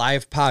to that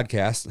live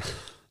podcast.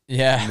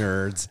 Yeah.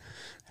 Nerds.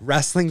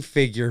 Wrestling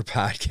figure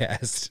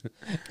podcast.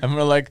 And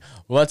we're like,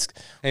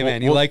 Hey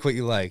man, you like what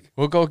you like.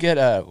 We'll get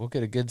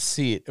a good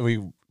seat. We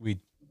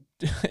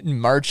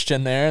marched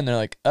in there and they're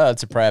like, oh,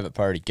 it's a private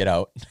party. Get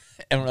out.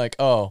 And we're like,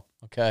 oh,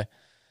 okay.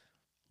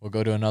 We'll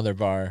go to another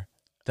bar.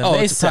 Then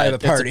they it's a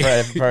private party. It's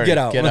a private party. Get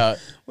out. Get out.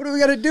 What do we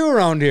got to do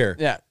around here?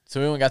 Yeah. So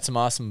we went and got some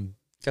awesome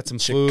Chicago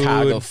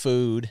Chicago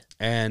food.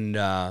 And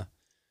I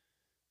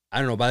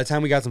don't know, by the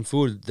time we got some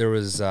food, there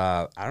was,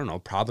 I don't know,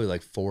 probably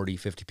like 40,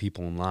 50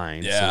 people in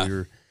line. Yeah.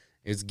 So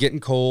it was getting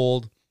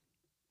cold.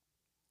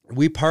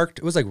 We parked,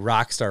 it was like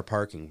Rockstar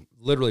parking,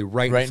 literally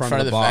right in front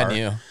of the bar.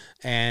 venue.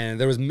 And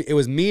it was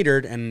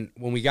metered, and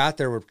when we got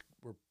there, we're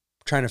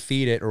trying to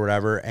feed it or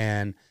whatever,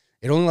 and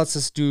it only lets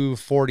us do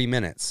 40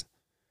 minutes.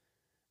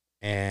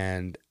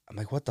 And I'm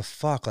like, what the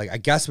fuck? Like, I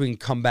guess we can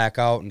come back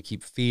out and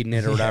keep feeding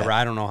it or whatever. Yeah.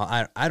 I don't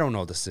know. I don't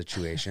know the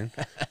situation.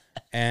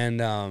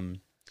 And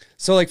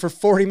so like for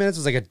 40 minutes, it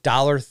was like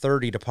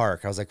 $1.30 to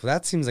park. I was like, well,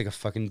 that seems like a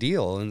fucking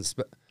deal. And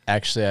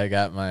Actually, I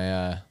got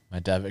my my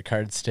debit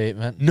card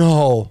statement.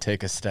 no,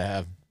 Take a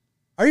stab.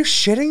 are you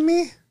shitting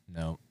me?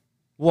 No.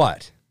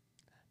 What?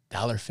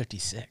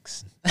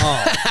 $1.56. Oh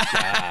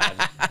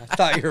God! I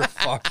thought you were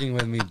fucking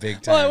with me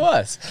big time. Well, it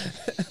was.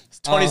 It's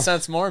 20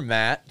 cents more,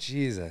 Matt.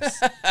 Jesus.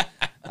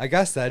 I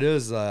guess that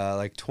is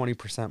like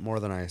 20% more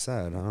than I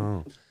said. I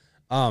don't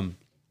know.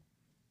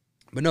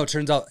 But no, it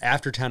turns out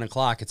after 10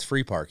 o'clock, it's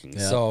free parking.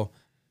 Yeah. So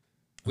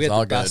we It's had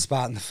all the best good.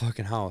 spot in the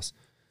fucking house.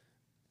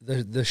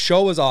 The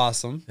show was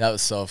awesome. That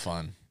was so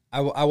fun.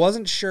 I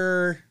wasn't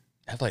sure.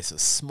 That place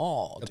is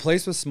small. The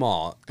place was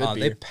small. Good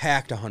They beer.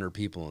 packed 100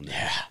 people in there.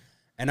 Yeah.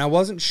 And I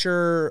wasn't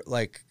sure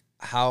like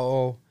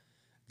how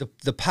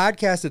the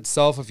podcast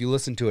itself, if you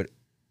listen to it,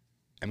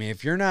 I mean,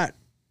 if you're not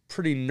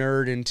pretty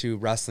nerd into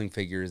wrestling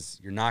figures,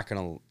 you're not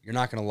gonna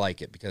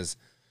like it, because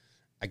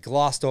I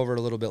glossed over it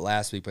a little bit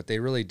last week, but they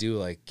really do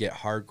like get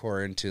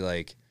hardcore into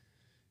like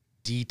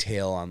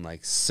detail on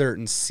like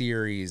certain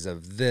series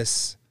of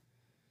this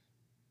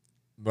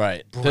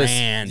Right.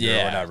 brand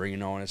or whatever, you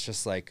know, and it's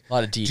just like, A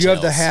lot of do you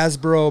have the details.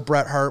 Hasbro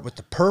Bret Hart with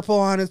the purple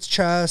on its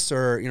chest,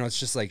 or, you know, it's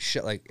just like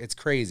shit, like it's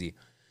crazy.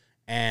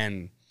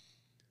 And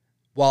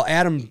while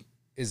Adam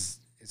is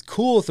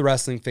cool with the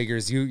wrestling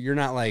figures, you're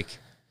not like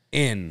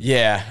in.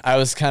 Yeah, I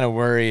was kind of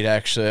worried,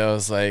 actually. I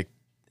was like,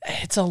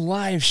 it's a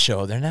live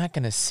show. They're not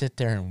going to sit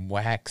there and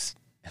wax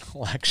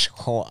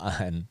intellectual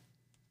on,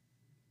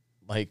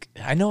 like,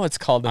 I know it's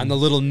called On the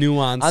little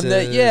nuances. on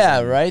the, yeah,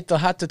 right? They'll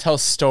have to tell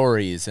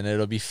stories and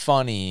it'll be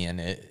funny and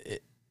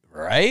it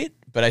right?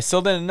 But I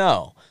still didn't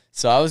know.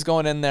 So I was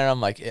going in there,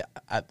 I'm like,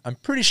 I'm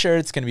pretty sure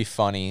it's going to be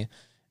funny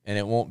and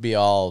it won't be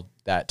all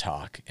that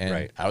talk. And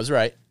Right. I was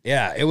right.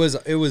 Yeah, it was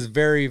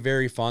very,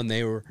 very fun.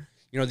 They were,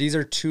 you know, these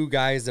are two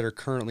guys that are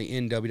currently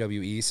in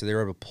WWE, so they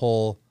were able to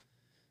pull,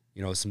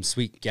 you know, some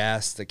sweet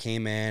guests that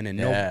came in, and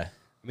Yeah.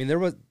 I mean, there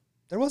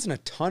wasn't a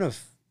ton of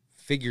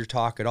figure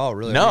talk at all,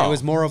 really. No. I mean, it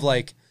was more of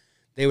like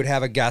they would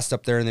have a guest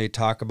up there and they'd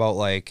talk about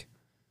like,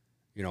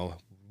 you know,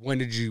 when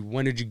did you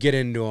get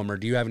into them, or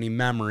do you have any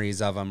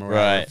memories of them, or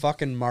whatever. Right.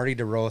 Fucking Marty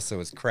DeRosa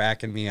was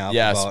cracking me up.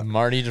 Yes, about,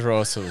 Marty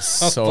DeRosa was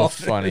so about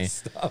funny. this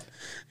stuff.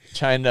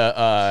 Trying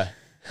to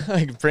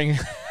like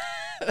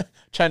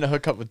trying to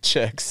hook up with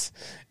chicks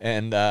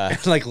and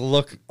Like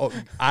look,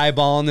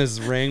 eyeballing this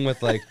ring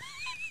with like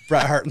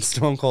Bret Hart and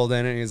Stone Cold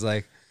in it. And he's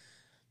like,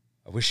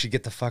 I wish you'd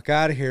get the fuck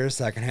out of here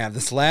so I can have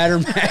this ladder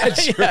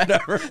match or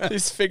whatever.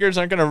 these figures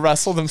aren't gonna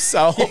wrestle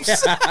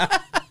themselves.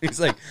 He's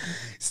like,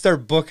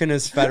 start booking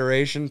his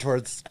federation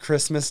towards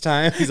Christmas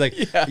time. He's like,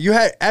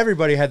 Yeah.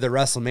 everybody had their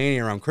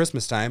WrestleMania around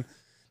Christmas time.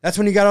 That's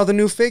when you got all the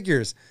new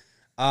figures.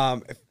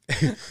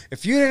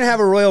 If you didn't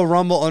have a Royal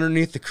Rumble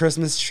underneath the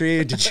Christmas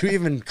tree, did you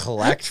even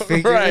collect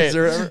figures? Right.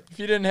 Or, If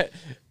you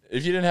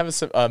didn't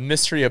have a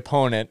mystery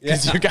opponent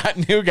because you got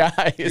new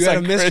guys, you had a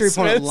on mystery Christmas.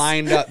 opponent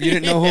lined up. You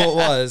didn't know who it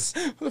was.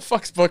 Who the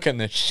fuck's booking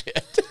this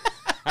shit?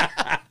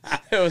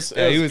 He was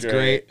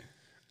great.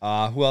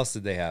 Who else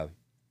did they have?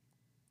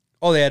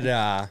 Oh, they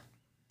had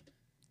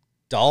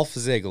Dolph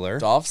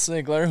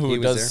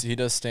Ziggler. He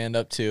does stand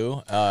up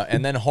too.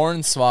 And then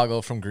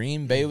Hornswoggle from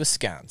Green Bay,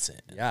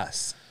 Wisconsin.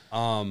 Yes.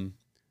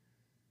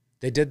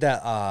 They did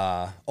that.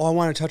 I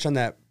want to touch on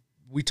that.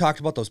 We talked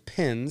about those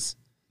pins.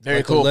 Very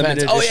like cool the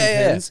limited pins.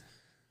 edition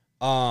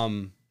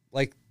pins.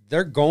 Like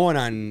they're going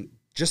on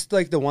just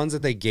like the ones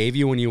that they gave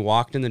you when you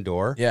walked in the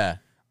door. Yeah.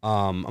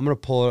 I'm gonna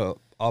pull it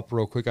up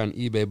real quick on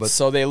eBay, but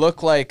so they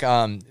look like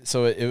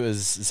so it was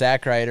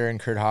Zack Ryder and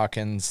Kurt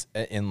Hawkins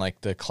in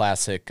like the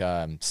classic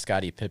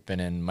Scottie Pippen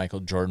and Michael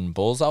Jordan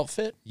Bulls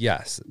outfit.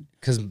 yes,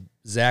 because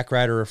Zack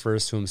Ryder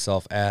refers to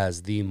himself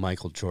as the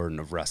Michael Jordan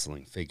of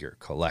wrestling figure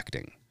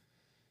collecting.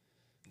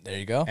 There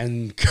you go.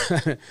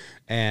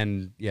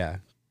 And yeah,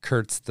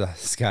 Kurt's the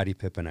Scottie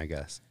Pippen, I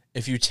guess.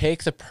 If you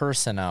take the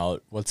person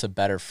out, what's a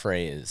better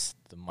phrase?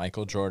 The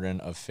Michael Jordan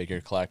of figure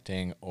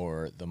collecting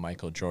or the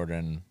Michael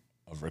Jordan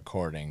of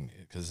recording?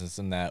 Because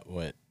isn't that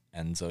what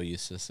Enzo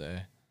used to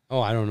say?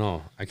 Oh, I don't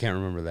know. I can't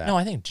remember that. No,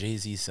 I think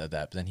Jay-Z said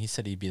that, but then he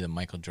said he'd be the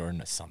Michael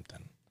Jordan of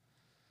something.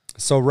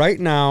 So right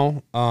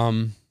now,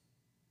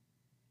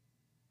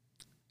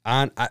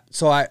 I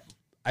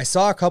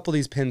saw a couple of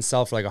these pins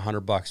sell for like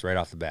 $100 right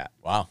off the bat.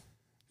 Wow.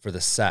 For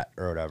the set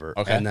or whatever.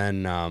 Okay. And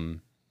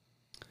then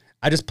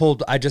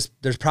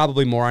there's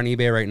probably more on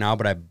eBay right now,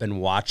 but I've been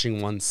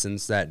watching one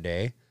since that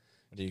day.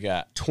 What do you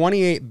got?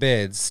 28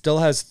 bids, still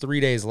has 3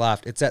 days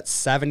left. It's at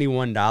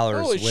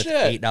 $71 Holy with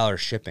shit. $8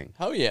 shipping.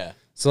 Oh, yeah.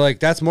 So like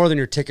that's more than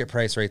your ticket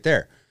price right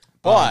there.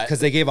 But because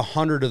they gave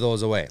 100 of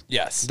those away.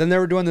 Yes. Then they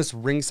were doing this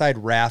ringside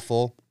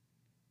raffle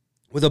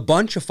with a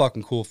bunch of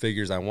fucking cool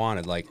figures I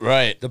wanted, like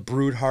the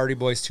Brood Hardy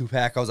Boys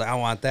 2-pack. I was like, I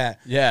want that.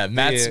 Yeah,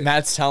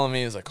 Matt's telling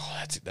me, he's like,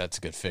 oh, that's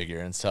a good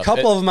figure and stuff. A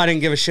couple of them I didn't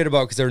give a shit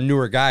about because they're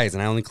newer guys,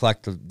 and I only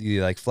collect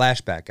the like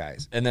flashback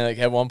guys. And then like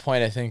at one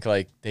point, I think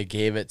like they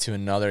gave it to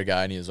another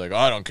guy, and he was like, oh,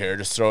 I don't care,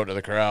 just throw it to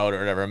the crowd or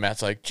whatever. And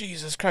Matt's like,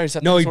 Jesus Christ,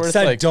 that No, he worth,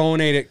 said like,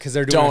 donate it because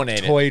they're doing a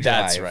toy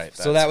drive. That's right.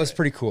 So that was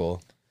pretty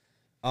cool.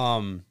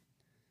 So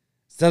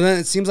then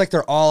it seems like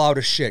they're all out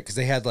of shit because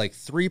they had like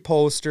 3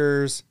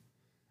 posters.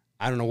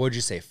 I don't know, what'd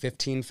you say,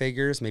 15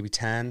 figures, maybe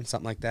 10,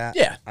 something like that?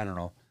 Yeah. I don't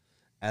know.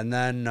 And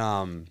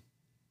then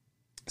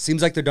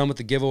seems like they're done with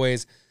the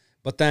giveaways.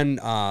 But then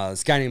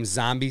this guy named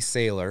Zombie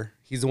Sailor,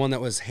 he's the one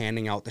that was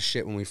handing out the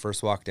shit when we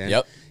first walked in.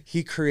 Yep.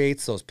 He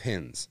creates those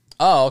pins.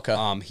 Oh,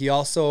 okay. He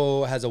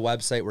also has a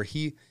website where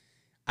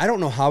I don't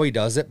know how he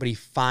does it, but he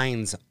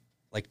finds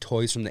like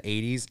toys from the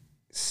 80s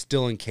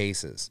still in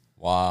cases.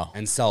 Wow.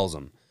 And sells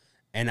them.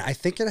 And I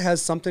think it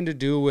has something to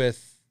do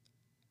with,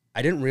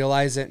 I didn't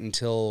realize it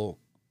until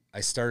I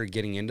started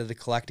getting into the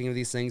collecting of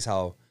these things,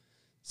 how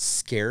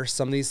scarce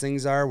some of these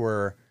things are,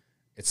 where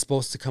it's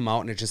supposed to come out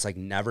and it just like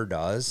never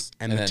does.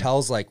 And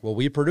Mattel's like, well,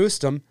 we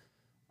produced them.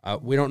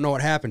 We don't know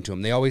what happened to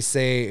them. They always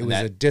say it was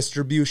a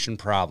distribution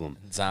problem.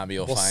 Zombie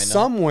will find them.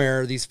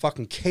 Somewhere these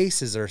fucking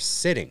cases are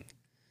sitting.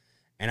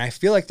 And I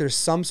feel like there's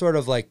some sort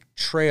of like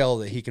trail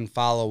that he can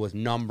follow with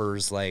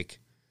numbers, like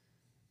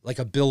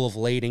a bill of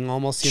lading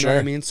almost, you know what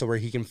I mean? So where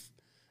he can,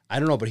 I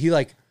don't know, but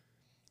he'll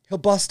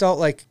bust out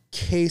like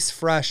case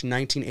fresh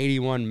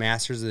 1981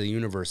 Masters of the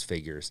Universe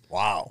figures.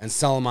 Wow. And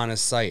sell them on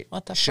his site.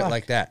 What the shit fuck?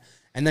 like that.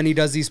 And then he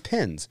does these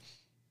pins.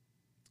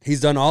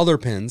 He's done all their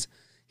pins.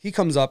 He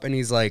comes up and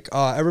he's like,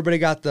 everybody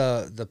got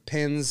the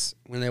pins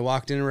when they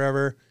walked in or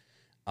whatever.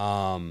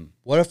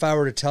 What if I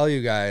were to tell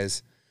you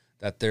guys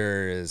that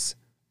there is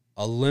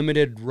a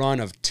limited run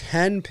of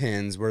 10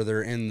 pins where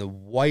they're in the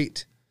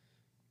white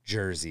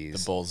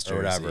jerseys, the Bulls jersey,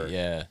 or whatever.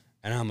 Yeah.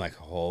 And I'm like,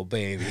 oh,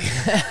 baby.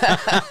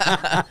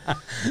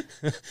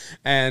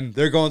 And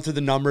they're going through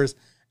the numbers,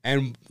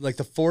 and like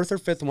the 4th or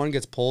 5th one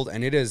gets pulled,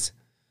 and it is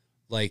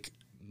like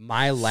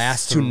my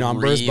last 2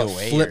 numbers, but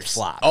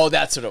flip-flop. Oh,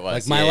 that's what it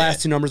was. Like my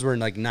last 2 numbers were in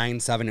like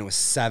 9-7. It was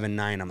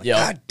 7-9. I'm like,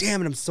 God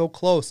damn it, I'm so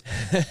close.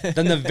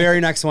 Then the very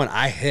next one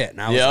I hit,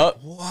 and I was like,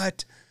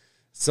 what?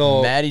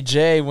 So Matty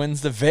J wins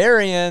the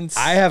variance.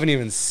 I haven't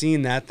even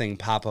seen that thing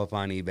pop up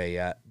on eBay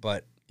yet,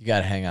 but you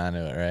got to hang on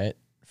to it, right?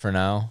 For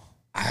now.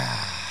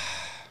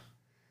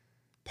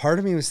 Part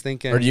of me was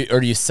thinking, or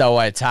do you sell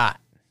while it's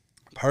hot?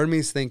 Part of me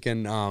is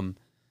thinking,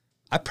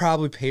 I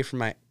probably pay for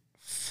my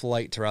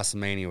flight to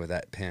WrestleMania with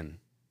that pin.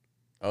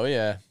 Oh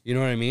yeah, you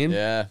know what I mean?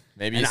 Yeah,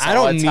 maybe. And I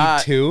don't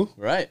need to.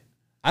 Right.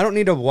 I don't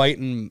need a white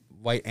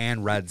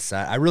and red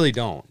set. I really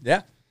don't.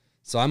 Yeah.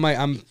 So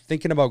I'm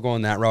thinking about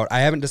going that route. I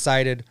haven't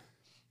decided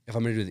if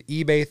I'm going to do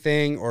the eBay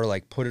thing or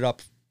like put it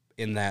up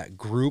in that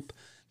group.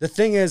 The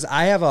thing is,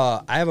 I have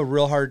a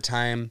real hard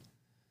time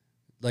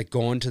like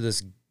going to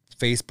this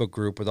Facebook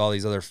group with all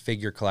these other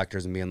figure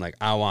collectors and being like,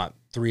 I want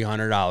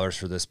 $300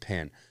 for this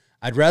pin.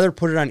 I'd rather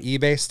put it on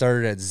eBay,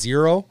 start it at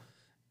 0,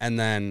 and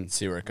then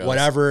see where it goes.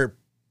 Whatever.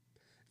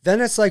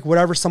 Then it's like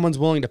whatever someone's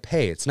willing to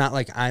pay. It's not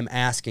like I'm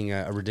asking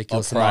a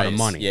ridiculous amount of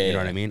money. Yeah, you know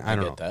what I mean? I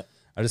don't know. That.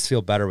 I just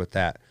feel better with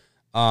that.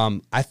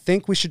 I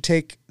think we should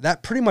take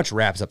that. Pretty much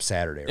wraps up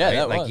Saturday, right?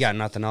 That like was. you got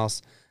nothing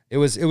else. It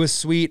was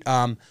sweet.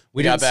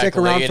 We didn't stick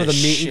around for the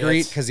meet and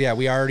greet because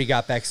we already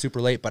got back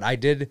super late. But I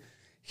did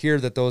hear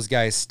that those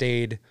guys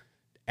stayed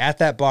at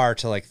that bar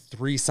till like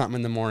 3 something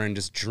in the morning,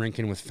 just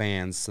drinking with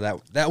fans. So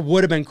that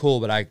would have been cool,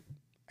 but I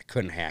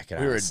couldn't hack it.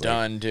 We were honestly.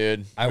 done,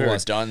 dude. I we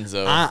was were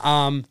donezo.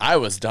 I I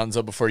was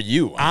donezo before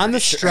you. on the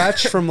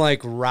stretch from like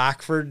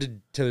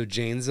Rockford to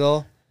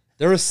Janesville.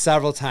 There were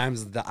several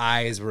times the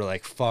eyes were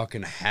like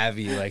fucking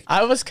heavy. Like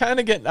I was kind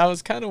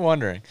of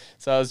wondering.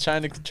 So I was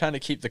trying to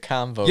keep the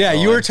convo. yeah,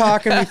 going. you were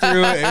talking me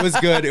through it. It was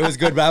good. It was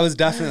good, but I was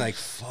definitely like,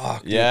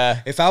 fuck. Dude.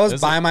 Yeah. If I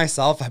was by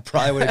myself, I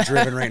probably would have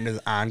driven right into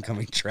the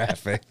oncoming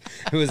traffic.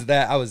 I was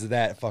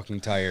that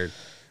fucking tired.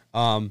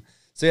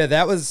 So yeah,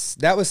 that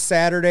was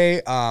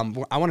Saturday. I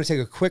want to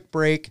take a quick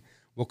break.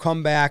 We'll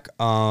come back.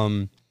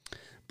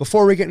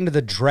 Before we get into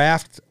the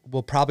draft,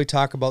 we'll probably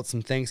talk about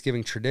some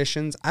Thanksgiving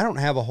traditions. I don't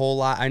have a whole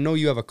lot. I know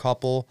you have a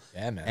couple.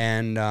 Yeah,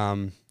 man.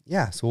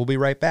 And so we'll be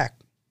right back.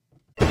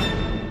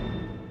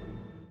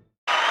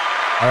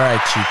 All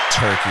right, you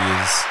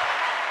turkeys.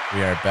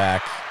 We are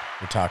back.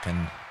 We're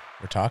talking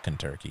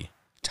turkey.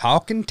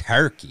 Talking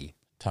turkey.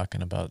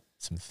 Talking about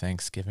some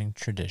Thanksgiving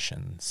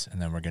traditions,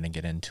 and then we're going to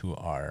get into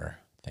our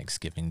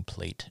Thanksgiving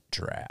plate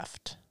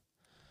draft.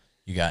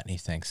 You got any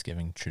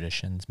Thanksgiving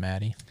traditions,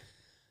 Maddie?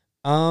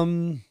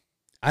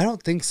 I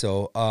don't think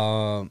so.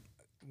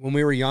 When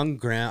we were young,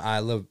 I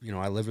lived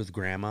with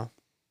grandma.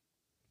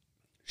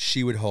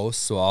 She would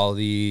host, so all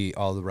the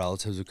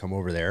relatives would come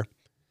over there.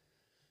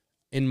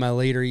 In my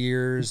later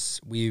years,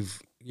 we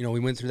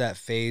went through that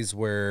phase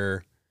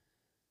where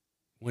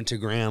went to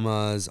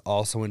grandma's,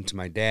 also went to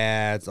my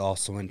dad's,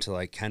 also went to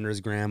like Kendra's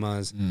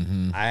grandma's.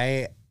 Mm-hmm.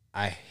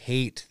 I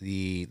hate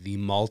the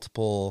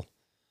multiple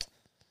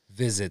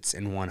visits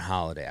in one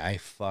holiday. I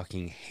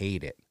fucking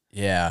hate it.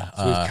 Yeah.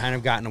 So we've kind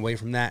of gotten away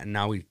from that, and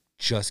now we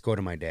just go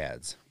to my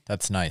dad's.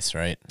 That's nice,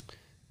 right?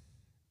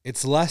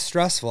 It's less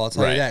stressful, I'll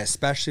tell Right. you that,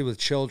 especially with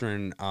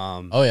children.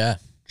 Oh, yeah.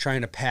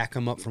 Trying to pack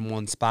them up from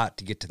one spot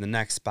to get to the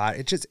next spot.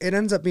 It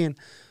ends up being,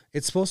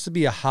 it's supposed to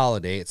be a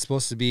holiday. It's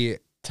supposed to be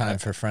Time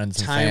for friends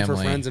and family. time for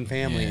friends and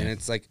family, Yeah. and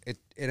it's like it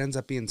ends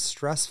up being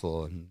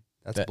stressful, and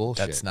that's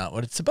bullshit. That's not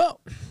what it's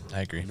about.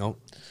 I agree. Nope.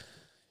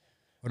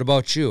 What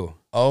about you?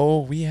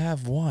 Oh, we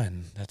have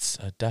one. That's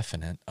a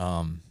definite.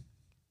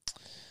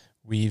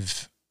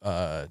 We've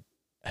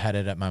had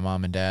it at my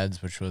mom and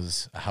dad's, which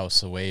was a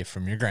house away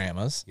from your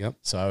grandma's. Yep.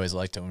 So I always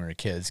liked it when we were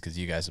kids because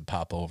you guys would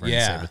pop over and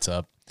Yeah. say what's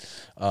up.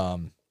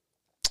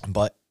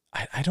 But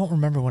I don't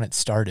remember when it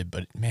started,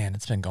 but man,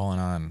 it's been going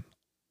on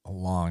a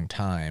long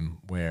time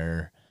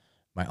where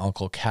my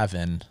Uncle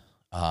Kevin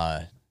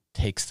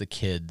takes the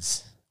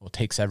kids,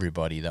 takes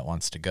everybody that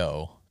wants to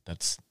go,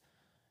 that's,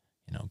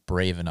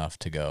 brave enough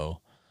to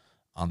go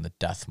on the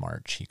death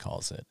march, he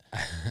calls it.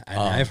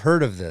 I've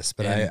heard of this,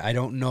 but and- I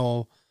don't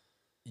know.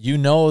 You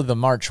know the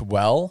march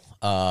well,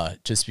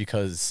 just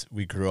because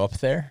we grew up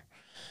there.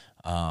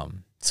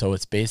 So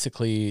it's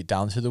basically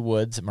down through the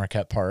woods at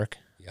Marquette Park.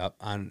 Yep.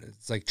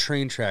 It's like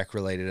train track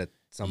related at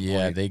some point.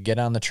 Yeah, they get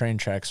on the train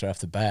tracks right off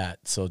the bat.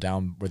 So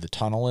down where the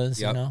tunnel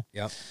is, Yep.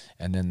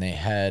 and then they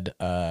head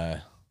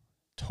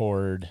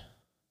toward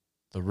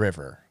the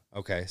river,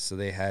 Okay, so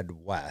they head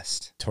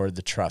west. toward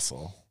the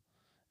trestle,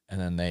 and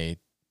then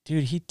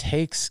he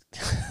takes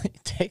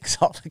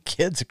all the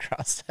kids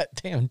across that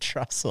damn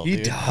trestle. He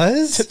dude, to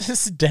does?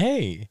 this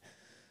day,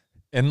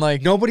 and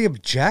like Nobody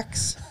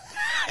objects?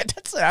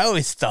 that's what I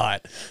always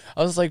thought.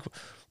 I was like,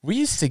 we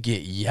used to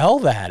get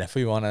yelled at if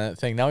we won a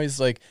thing. Now he's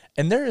like,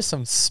 and there are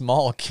some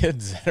small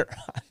kids that are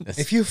on this.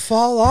 If you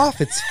fall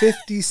off, it's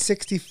 50,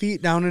 60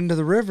 feet down into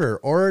the river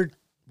or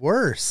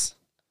worse.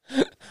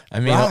 I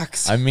mean,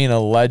 rocks.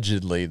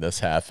 Allegedly this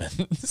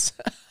happens.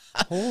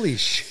 Holy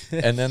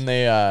shit. And then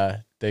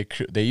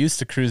they used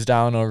to cruise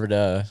down over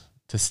to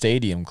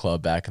Stadium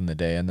Club back in the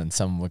day, and then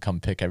someone would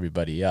come pick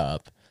everybody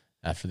up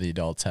after the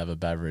adults have a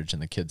beverage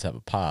and the kids have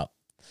a pop.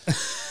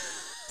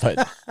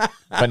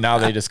 But now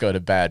they just go to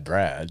Bad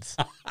Brad's,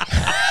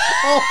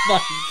 Oh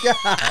my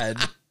God.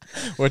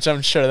 which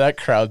I'm sure that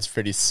crowd's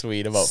pretty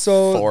sweet about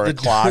So 4 the-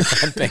 o'clock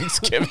on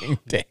Thanksgiving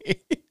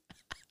Day.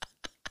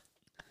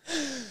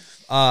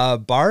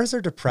 Bars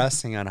are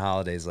depressing on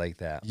holidays like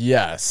that.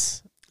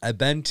 Yes. I've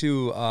been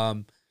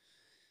to,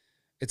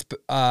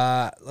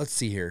 let's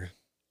see here.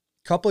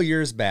 A couple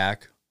years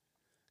back,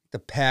 the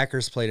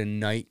Packers played a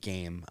night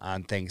game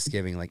on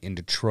Thanksgiving, like in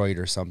Detroit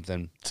or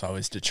something. It's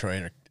always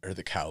Detroit or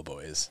the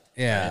Cowboys.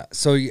 Yeah. Right?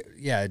 So,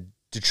 yeah,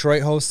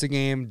 Detroit hosts a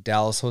game,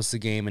 Dallas hosts a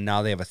game, and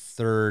now they have a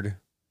third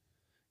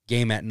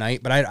game at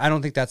night. But I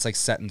don't think that's like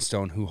set in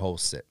stone who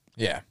hosts it.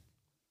 Yeah.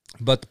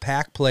 But the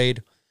Pack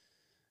played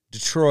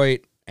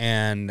Detroit,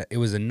 and it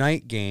was a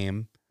night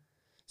game.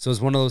 So it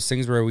was one of those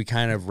things where we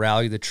kind of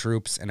rallied the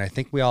troops, and I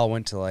think we all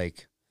went to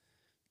like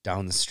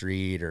down the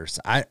street or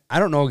I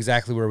don't know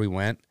exactly where we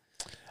went,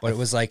 but it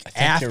was like I think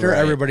you're after right.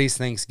 everybody's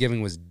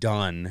Thanksgiving was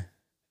done,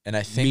 And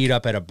I think meet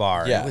up at a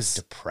bar. Yes. It was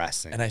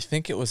depressing. And I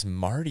think it was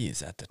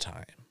Marty's at the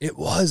time. It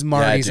was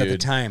Marty's at the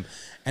dude. time.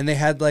 And they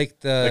had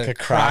like the Like a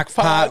crock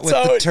pot with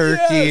Oh, the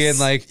turkey yes, and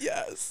like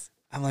yes.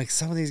 I'm like,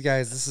 some of these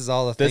guys, this is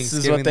all the This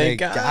is Thanksgiving what they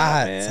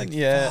got, It's man. like,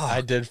 Yeah, fuck.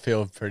 I did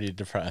feel pretty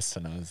depressed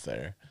when I was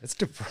there. It's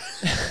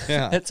depressing.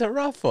 Yeah. It's a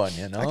rough one,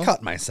 you know? I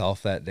cut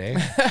myself that day.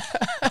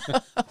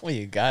 Well,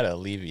 you got to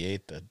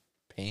alleviate the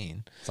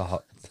pain.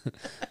 So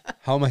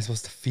how am I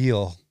supposed to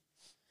feel?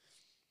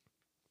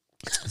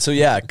 So,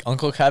 yeah,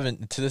 Uncle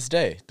Kevin, to this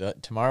day,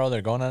 tomorrow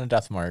they're going on a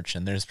death march,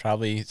 and there's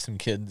probably some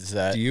kids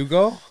that Do you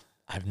go?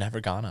 I've never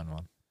gone on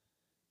one.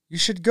 You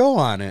should go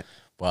on it.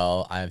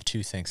 Well, I have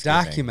 2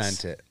 Thanksgivings.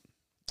 Document it.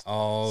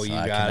 Oh, So you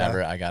I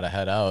gotta. I gotta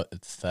head out.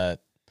 It's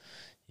that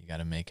you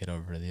gotta make it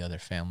over to the other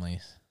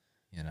families,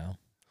 you know.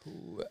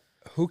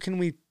 Who can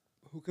we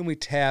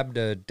tab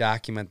to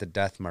document the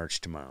death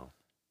march tomorrow?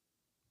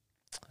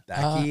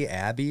 Becky,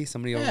 Abby,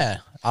 somebody over. Yeah,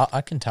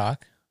 I can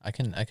talk. I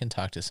can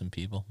talk to some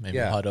people. Maybe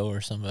Yeah. Hutto or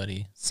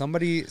somebody.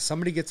 Somebody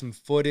get some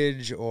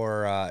footage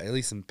or at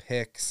least some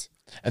pics.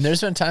 And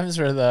there's been times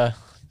where the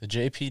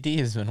JPD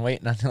has been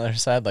waiting on the other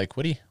side, like,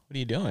 what are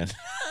you doing?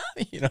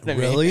 You know what I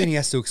mean? Really? And he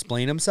has to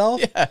explain himself?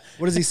 Yeah.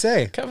 What does he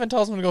say? Kevin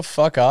tells him to go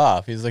fuck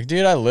off. He's like,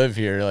 dude, I live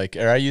here. Like,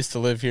 or I used to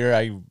live here.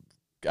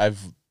 I've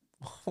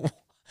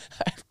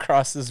I've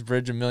crossed this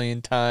bridge a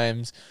million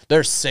times.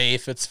 They're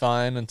safe. It's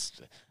fine.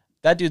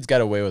 That dude's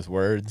got away with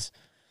words.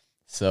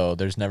 So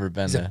there's never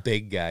been He's a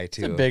big guy, he's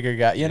too. a bigger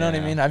guy. You know what I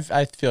Yeah. mean?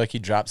 I feel like he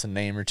drops a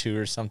name or two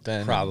or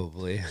something.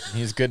 Probably. and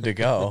he's good to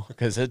go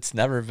because it's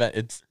never been.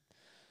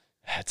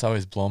 It's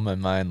always blown my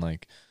mind.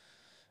 Like,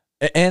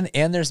 and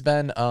there's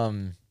been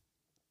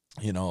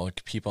you know,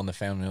 like people in the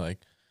family like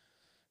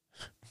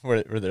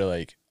where they're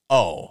like,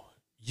 oh,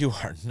 you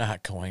are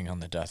not going on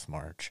the death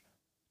march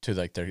to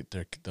like the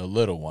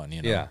little one,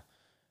 you know. Yeah.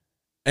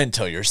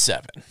 Until you're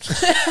 7.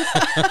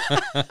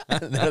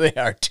 There they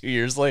are 2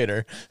 years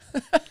later.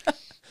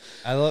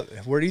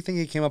 Where do you think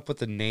he came up with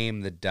the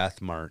name, the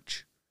Death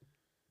March?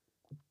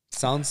 It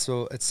sounds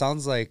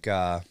like,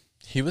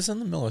 He was in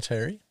the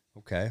military.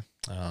 okay.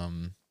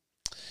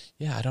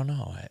 Yeah, I don't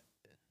know.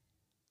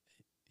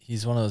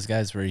 He's one of those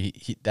guys where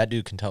that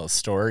dude can tell a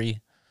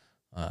story.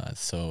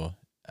 So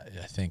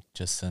I think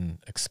just in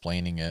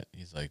explaining it,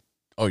 he's like,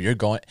 oh, you're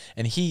going.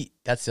 And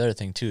that's the other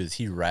thing too, is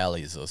he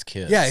rallies those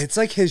kids. Yeah, it's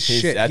like his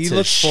shit. That's He his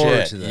looks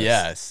forward shit. to this.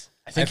 Yes.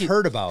 I've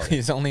heard about it.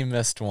 He's only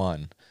missed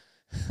one.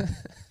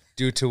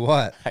 Due to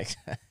what?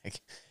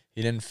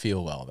 He didn't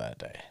feel well that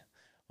day.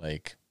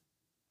 Like,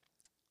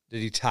 Did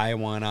he tie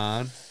one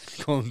on?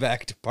 Going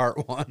back to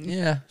part 1.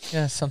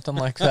 yeah, something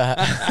like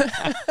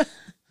that.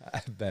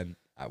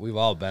 We've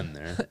all been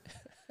there.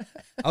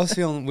 I was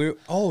feeling we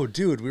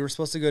were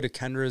supposed to go to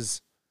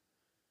Kendra's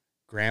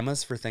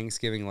grandma's for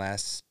Thanksgiving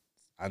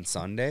on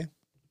Sunday.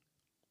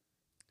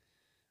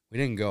 We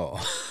didn't go.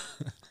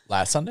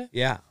 Last Sunday?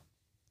 Yeah.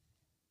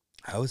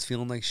 I was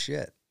feeling like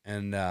shit.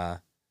 And I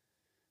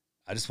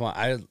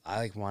wanted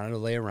to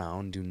lay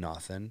around, do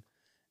nothing.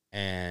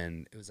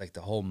 And it was like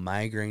the whole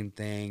migraine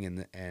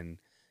thing and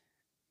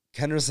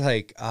Kendra's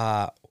like,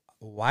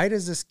 why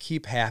does this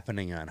keep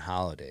happening on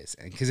holidays?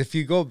 And because if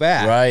you go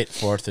back, Right,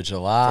 4th of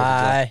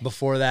July.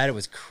 before that it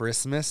was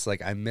Christmas.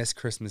 Like I missed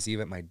Christmas Eve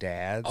at my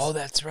dad's. Oh,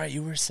 that's right.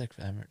 You were sick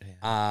for that.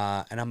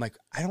 Yeah. And I'm like,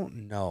 I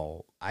don't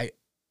know. I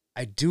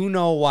do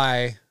know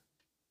why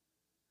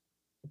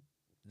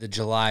the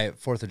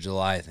 4th of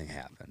July thing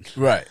happened.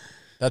 Right.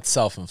 That's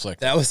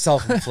self-inflicted. That was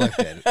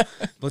self-inflicted.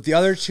 But the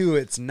other two,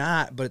 it's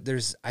not. But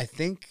I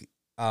think,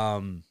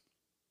 I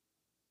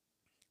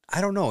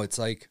don't know. It's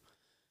like,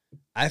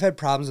 I've had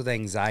problems with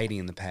anxiety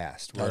in the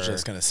past. I was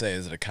just going to say,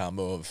 is it a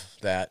combo of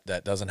that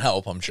doesn't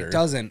help, I'm sure. It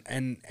doesn't.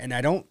 And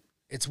I don't,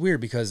 it's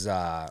weird because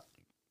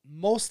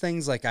most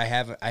things, like I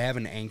have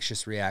an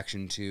anxious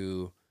reaction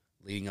to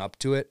leading up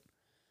to it.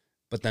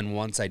 But then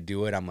once I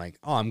do it, I'm like,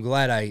 oh, I'm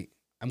glad I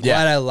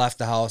left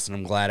the house and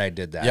I'm glad I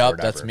did that. Yep,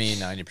 that's me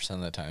 90%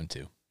 of the time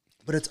too.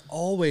 But it's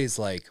always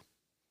like,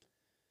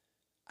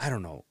 I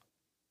don't know.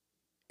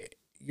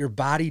 Your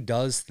body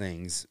does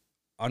things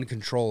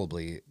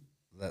uncontrollably.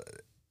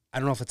 I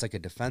don't know if it's like a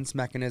defense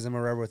mechanism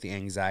or whatever with the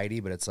anxiety,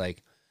 but it's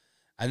like,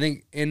 I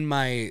think in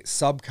my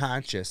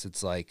subconscious,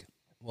 it's like,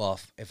 well,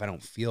 if I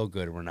don't feel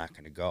good, we're not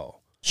going to go.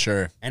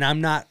 Sure. And I'm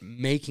not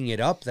making it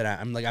up that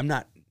I'm not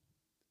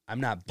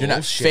You're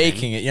not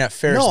faking it. You're not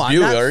Ferris No, I'm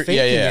not Bueller.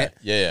 faking it.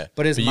 Yeah.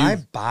 But is my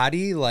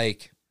body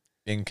like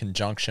in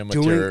conjunction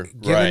with your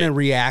giving a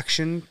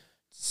reaction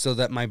so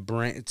that my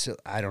brain,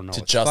 I don't know,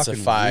 to it's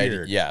justify? fucking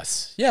weird.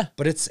 Yes. Yeah.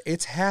 But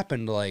it's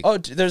happened like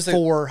There's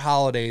 4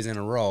 holidays in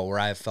a row where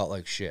I felt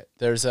like shit.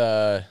 There's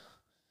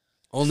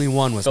Only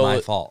one was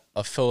my fault.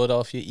 A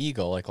Philadelphia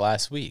Eagle like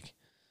last week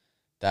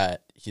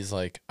that he's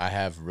like, I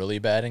have really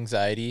bad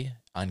anxiety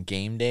on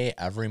game day.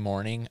 Every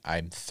morning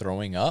I'm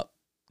throwing up.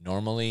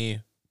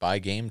 Normally by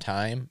game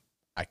time,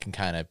 I can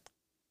kind of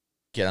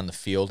get on the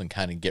field and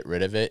kind of get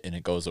rid of it and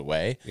it goes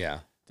away. Yeah.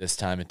 This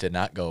time it did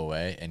not go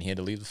away and he had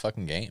to leave the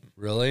fucking game.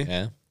 Really?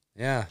 Yeah.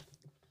 Yeah.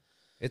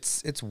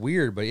 It's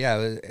weird, but yeah,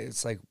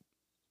 it's like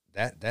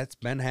that's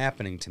been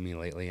happening to me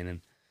lately. And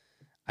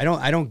I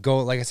don't go,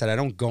 like I said, I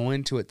don't go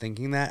into it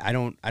thinking that. I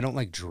don't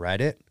like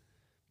dread it,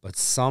 but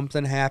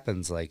something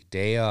happens like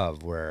day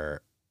of where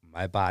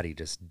my body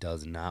just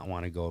does not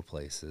want to go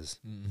places.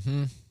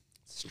 Mm-hmm.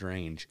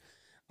 Strange.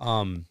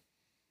 Like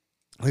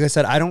I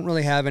said, I don't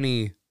really have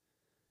any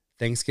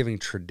Thanksgiving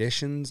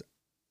traditions,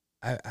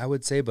 I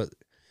would say, but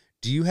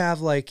do you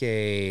have like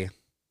is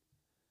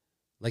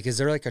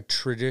there like a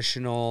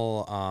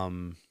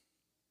traditional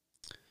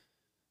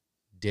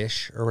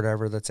dish or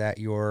whatever that's at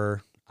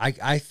your,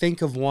 I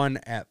think of one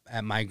at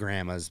my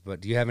grandma's,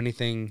 but do you have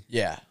anything?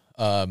 Yeah.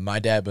 My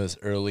dad was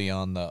early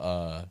on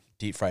the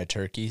deep fried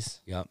turkeys.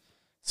 Yep.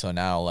 So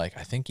now, like,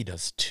 I think he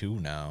does 2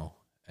 now.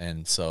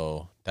 And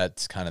so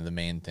that's kind of the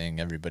main thing.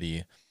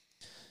 Everybody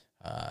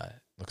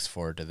looks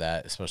forward to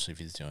that, especially if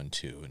he's doing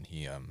 2. And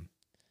he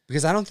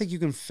because I don't think you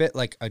can fit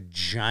like a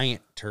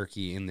giant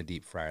turkey in the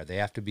deep fryer. They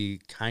have to be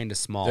kind of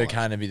small. they're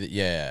kind of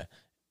yeah.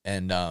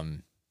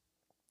 And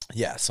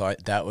yeah, so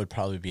that would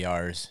probably be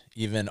ours.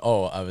 Even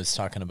I was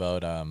talking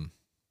about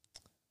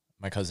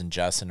my cousin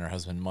Jess and her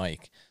husband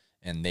Mike,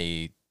 and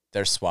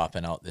they're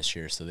swapping out this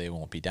year, so they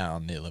won't be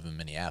down. They live in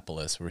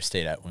Minneapolis, where we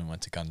stayed at when we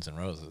went to Guns N'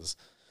 Roses.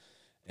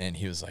 And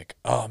he was like,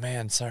 "Oh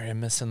man, sorry, I'm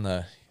missing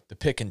the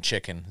pickin'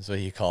 chicken," is what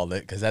he called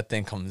it, because that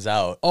thing comes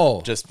out.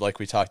 Oh, just like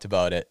we talked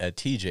about at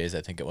TJ's.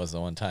 I think it was the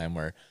one time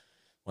where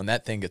when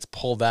that thing gets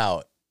pulled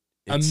out,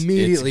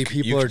 immediately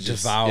people are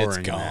devouring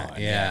it's gone. that.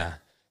 Yeah.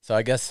 So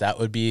I guess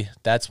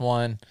that's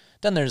one.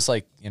 Then there's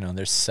like,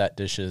 there's set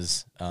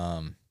dishes.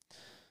 Uncle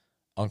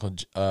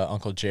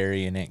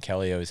Jerry and Aunt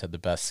Kelly always had the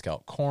best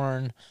scalloped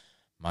corn.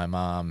 My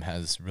mom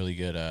has really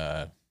good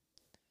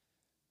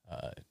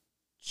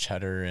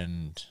cheddar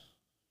and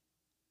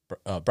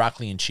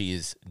broccoli and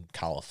cheese and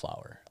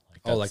cauliflower.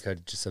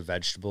 Just a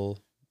vegetable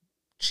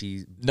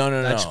cheese. No.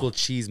 Vegetable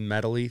cheese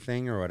medley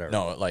thing or whatever.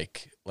 No,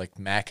 like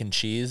mac and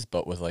cheese,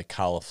 but with like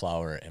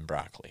cauliflower and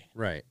broccoli.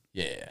 Right.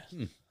 Yeah.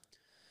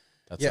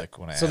 That's like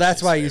when I. So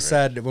that's why you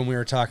said when we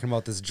were talking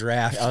about this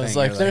draft, I was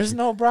like, "There's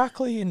no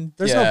broccoli and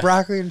no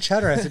broccoli and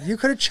cheddar." I said, "You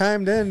could have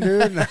chimed in,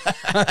 dude."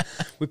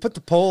 We put the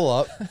poll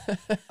up.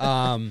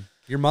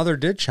 Your mother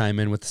did chime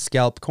in with the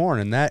scalloped corn,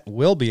 and that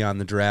will be on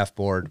the draft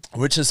board.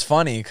 Which is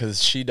funny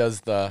because she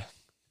does the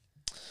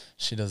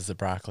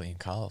broccoli and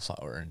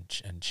cauliflower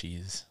and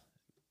cheese.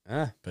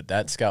 But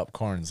that scalloped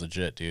corn's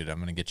legit, dude. I'm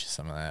gonna get you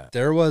some of that.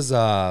 There was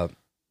at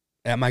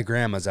my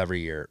grandma's every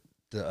year.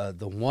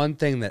 The one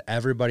thing that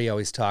everybody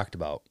always talked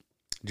about.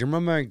 Do you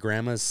remember my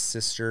grandma's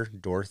sister,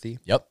 Dorothy?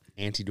 Yep.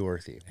 Auntie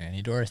Dorothy.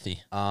 Annie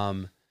Dorothy.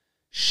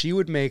 She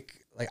would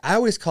make, like, I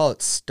always call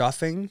it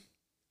stuffing,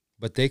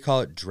 but they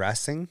call it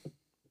dressing.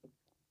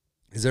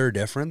 Is there a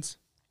difference?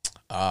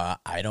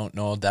 I don't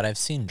know that I've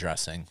seen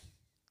dressing.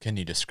 Can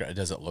you describe?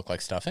 Does it look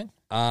like stuffing?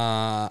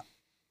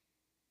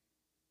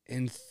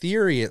 In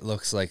theory, it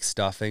looks like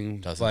stuffing.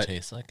 Doesn't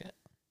taste like it?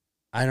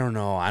 I don't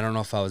know. I don't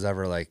know if I was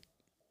ever like,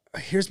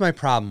 here's my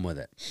problem with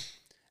it.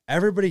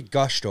 Everybody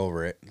gushed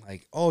over it.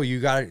 Like, oh, you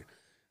got it.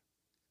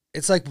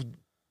 It's like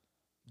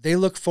they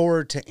look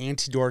forward to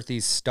Auntie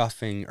Dorothy's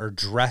stuffing or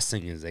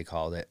dressing, as they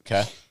called it.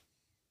 Okay.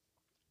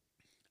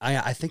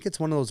 I think it's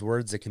one of those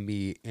words that can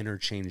be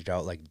interchanged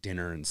out like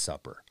dinner and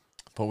supper.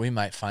 But we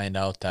might find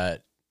out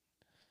that,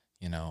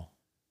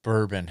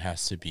 bourbon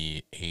has to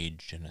be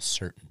aged in a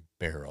certain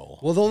barrel.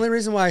 Well, the only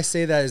reason why I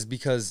say that is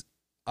because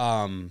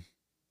my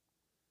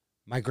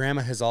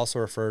grandma has also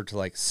referred to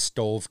like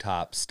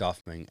stovetop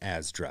stuffing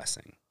as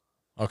dressing.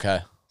 Okay.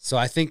 So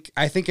I think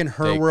in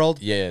her world,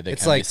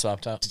 it's like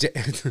swapped out.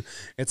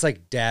 It's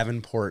like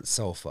Davenport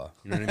sofa.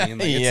 You know what I mean?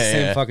 Like it's the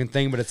same fucking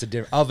thing, but it's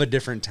of a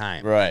different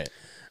time. Right.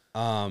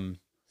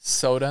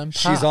 Soda and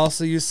pop. She's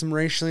also used some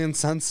racially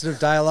insensitive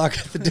dialogue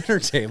at the dinner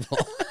table.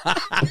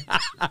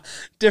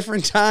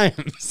 Different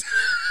times.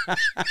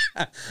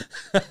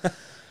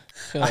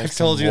 Like I've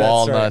told you that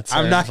story. Walnuts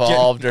I'm not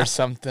involved kidding. or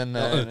something.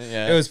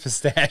 It was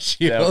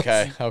pistachios.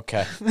 Okay.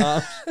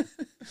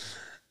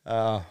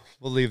 We'll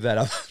leave that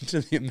up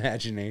to the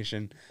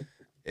imagination.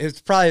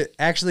 It's probably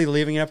actually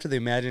leaving it up to the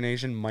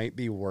imagination might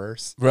be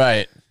worse.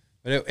 Right.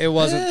 But it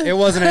wasn't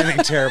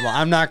anything terrible.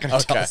 I'm not going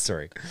to tell the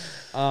story.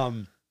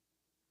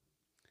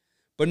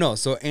 But no,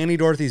 so Annie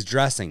Dorothy's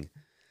dressing,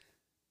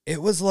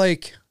 it was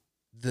like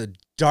the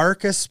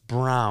darkest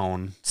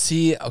brown.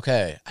 See,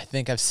 okay, I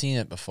think I've seen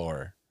it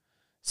before.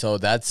 So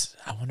I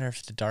wonder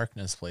if the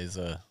darkness plays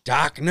a...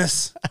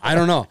 Darkness? I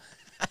don't know.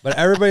 But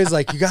everybody's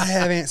like, you got to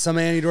have some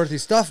Annie Dorothy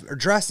stuff or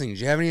dressing. Do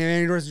you have any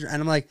Annie Dorothy? And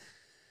I'm like,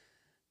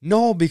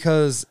 no,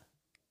 because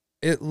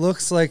it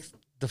looks like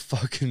the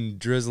fucking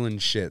drizzling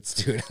shits,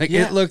 dude. Like,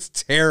 it looks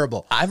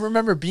terrible. I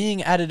remember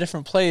being at a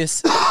different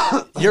place.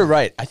 You're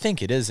right. I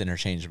think it is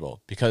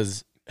interchangeable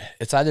because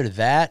it's either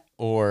that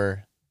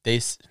or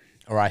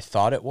I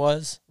thought it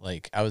was.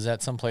 Like, I was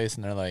at some place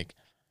and they're like,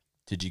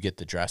 did you get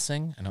the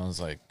dressing? And I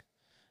was like,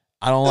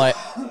 I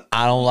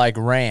don't like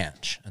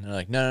ranch. And they're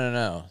like,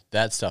 no,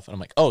 that stuff. And I'm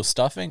like, oh,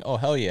 stuffing? Oh,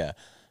 hell yeah.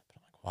 But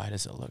I'm like, why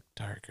does it look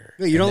darker?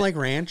 Wait, you don't like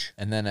ranch?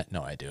 And then,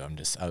 no, I do. I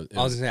was going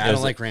to say, I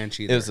don't like ranch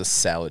either. It was a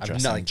salad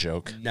dressing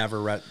joke. Never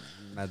met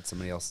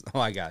somebody else. Oh,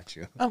 I got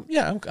you.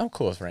 Yeah, I'm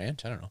cool with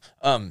ranch. I don't know.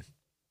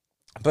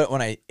 But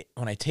when I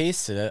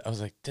tasted it, I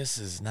was like, this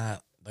is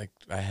not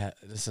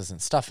this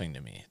isn't stuffing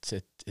to me.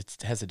 It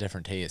has a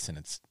different taste, and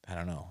I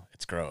don't know.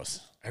 It's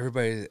gross.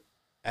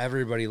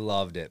 Everybody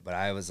loved it, but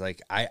I was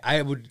like,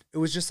 it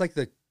was just like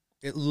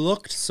it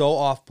looked so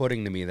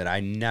off-putting to me that I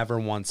never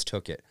once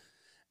took it.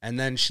 And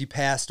then she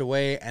passed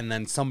away, and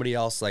then somebody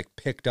else like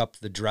picked up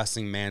the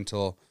dressing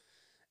mantle,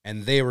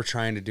 and they were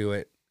trying to do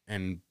it,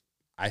 and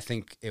I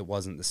think it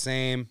wasn't the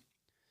same.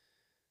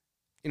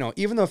 You know,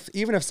 even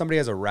if somebody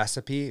has a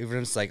recipe, even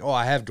if it's like, oh,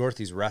 I have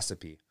Dorothy's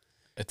recipe,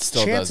 it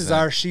still chances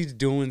are she's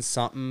doing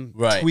something,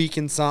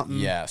 tweaking something.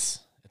 Yes,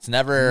 it's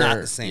never not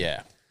the same.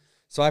 Yeah.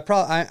 So I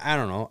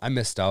don't know. I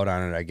missed out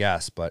on it, I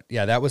guess. But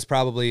yeah, that was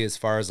probably, as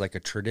far as like a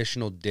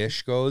traditional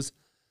dish goes,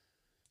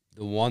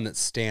 the one that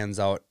stands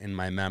out in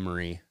my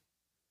memory.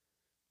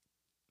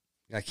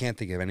 I can't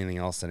think of anything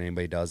else that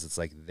anybody does. It's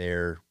like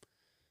their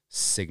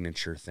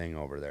signature thing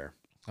over there.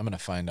 I'm going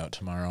to find out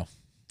tomorrow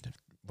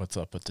what's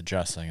up with the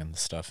dressing and the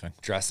stuffing.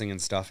 Dressing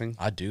and stuffing?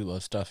 I do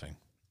love stuffing.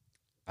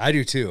 I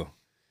do too.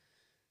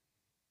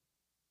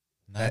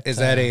 Is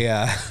that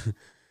a...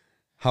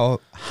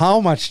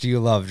 How much do you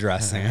love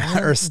dressing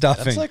or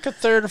stuffing? That's like a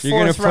third or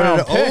fourth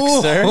round pick,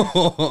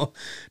 sir.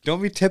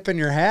 Don't be tipping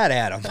your hat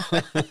at him.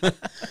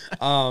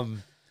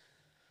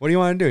 What do you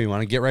want to do? You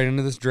want to get right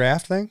into this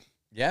draft thing?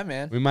 Yeah,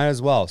 man. We might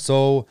as well.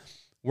 So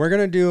we're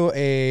going to do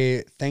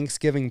a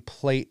Thanksgiving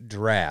plate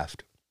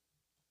draft.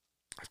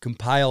 I've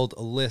compiled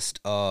a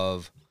list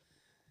of,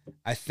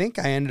 I think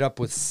I ended up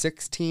with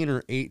 16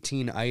 or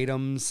 18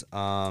 items,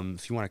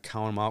 if you want to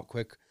count them out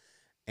quick.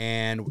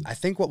 And I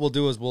think what we'll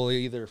do is we'll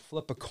either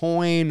flip a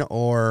coin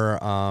or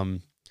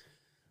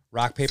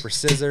rock, paper,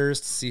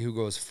 scissors to see who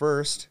goes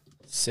first.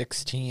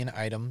 16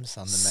 items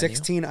on the menu.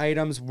 16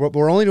 items.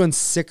 We're only doing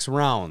 6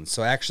 rounds.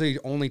 So actually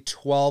only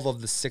 12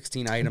 of the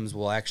 16 items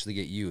will actually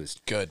get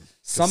used. Good.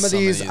 Some of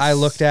these I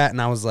looked at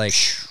and I was like,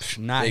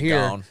 not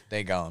here.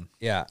 They gone.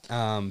 Yeah.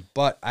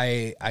 But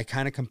I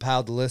kind of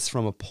compiled the list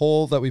from a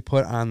poll that we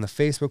put on the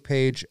Facebook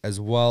page, as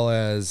well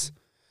as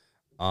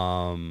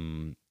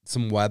some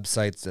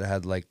websites that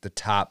had like the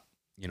top,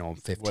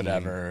 15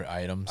 whatever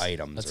items.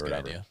 That's a good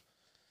idea.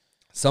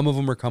 Some of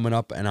them were coming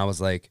up, and I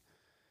was like,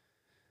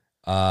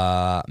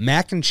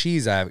 mac and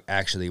cheese. I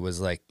actually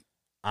was like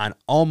on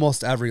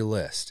almost every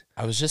list.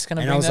 I was just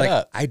gonna bring that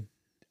up.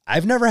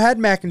 I've never had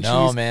mac and cheese.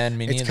 No, man,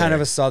 me It's neither. kind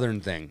of a Southern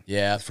thing.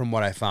 Yeah, from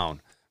what I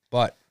found,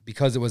 but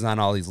because it was on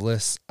all these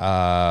lists,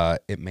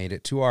 it made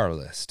it to our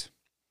list.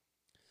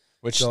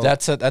 Which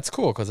that's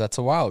cool because that's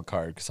a wild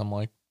card. Because I'm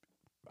like,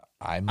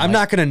 I'm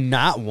not gonna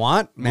not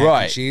want mac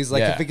and cheese.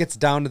 Like if it gets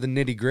down to the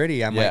nitty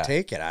gritty, I might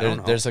take it. I don't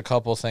know. There's a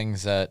couple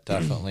things that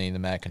definitely the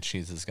mac and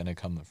cheese is gonna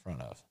come in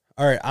front of.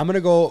 All right, I'm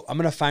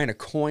gonna find a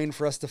coin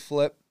for us to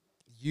flip.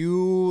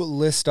 You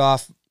list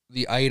off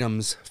the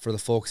items for the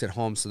folks at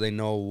home so they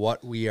know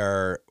what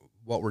we're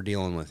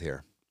dealing with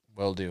here.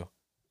 Will do.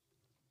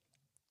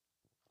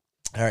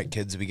 All right,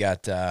 kids, we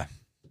got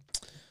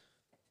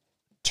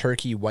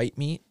turkey white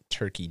meat,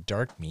 turkey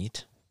dark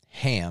meat,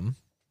 ham,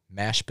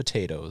 mashed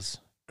potatoes,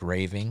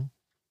 gravy,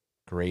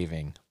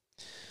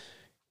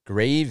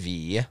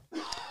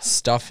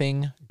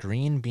 stuffing,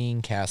 green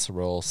bean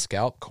casserole,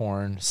 scalloped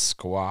corn,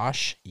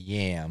 squash,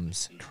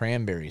 yams,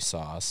 cranberry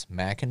sauce,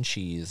 mac and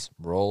cheese,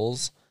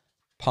 rolls,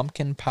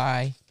 pumpkin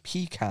pie,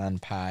 pecan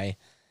pie,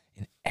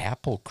 and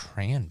apple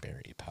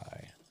cranberry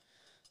pie.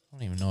 I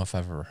don't even know if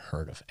I've ever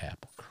heard of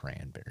apple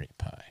cranberry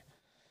pie.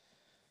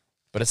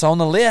 But it's on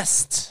the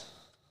list.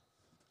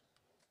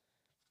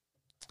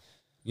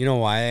 You know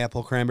why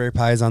apple cranberry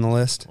pie is on the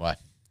list? Why?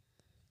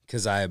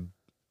 Because I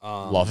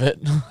love it.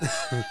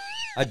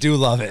 I do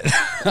love it.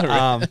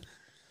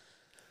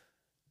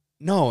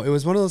 No, it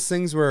was one of those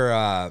things where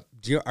are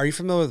you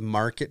familiar with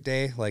Market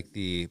Day, like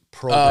the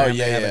program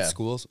they have at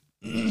schools?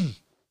 It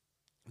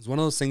was one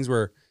of those things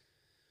where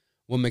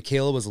when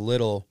Michaela was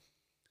little,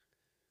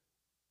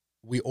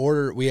 we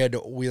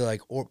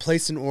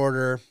placed an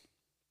order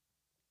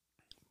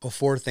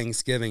before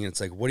Thanksgiving. And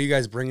it's like, what are you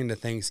guys bringing to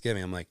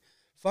Thanksgiving? I'm like,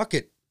 fuck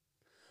it.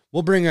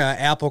 We'll bring an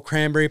apple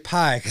cranberry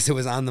pie because it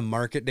was on the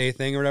Market Day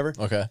thing or whatever.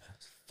 Okay.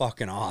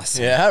 Fucking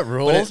awesome. Yeah, it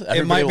rules.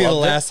 It might be the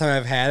last time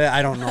I've had it.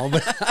 I don't know.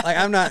 But like,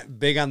 I'm not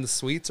big on the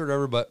sweets or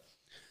whatever, but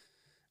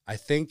I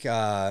think,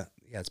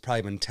 it's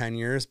probably been 10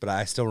 years, but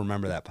I still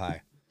remember that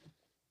pie.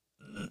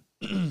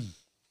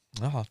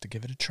 I'll have to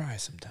give it a try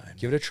sometime.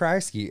 Give it a try,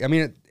 Ski. I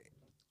mean,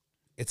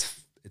 it's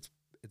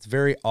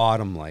very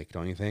autumn-like,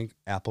 don't you think?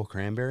 Apple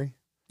cranberry.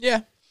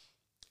 Yeah,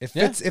 it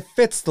fits. Yeah. It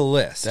fits the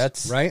list.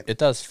 That's right. It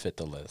does fit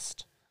the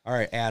list. All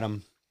right,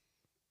 Adam.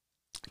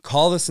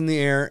 Call this in the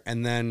air,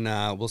 and then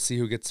we'll see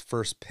who gets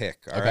first pick.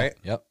 All right.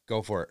 Yep.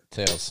 Go for it.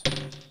 Tails.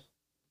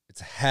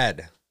 It's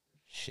head.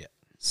 Shit.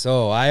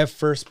 So I have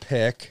first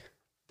pick,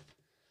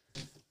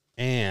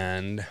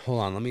 and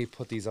hold on. Let me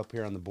put these up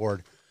here on the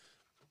board.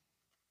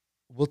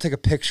 We'll take a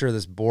picture of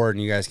this board,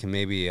 and you guys can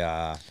maybe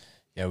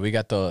we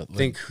got the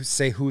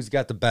say who's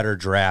got the better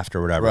draft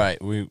or whatever.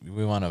 Right. We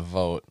want to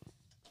vote.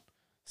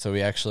 So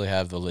we actually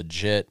have the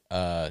legit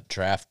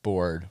draft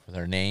board with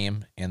our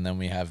name, and then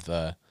we have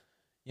the,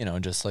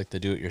 just like the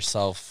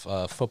do-it-yourself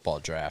football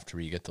draft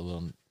where you get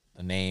the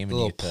a name. The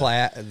and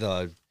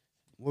little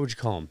what would you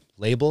call them?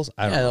 Labels?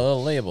 I don't the know.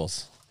 little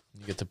labels.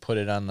 You get to put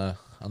it on the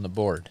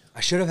board. I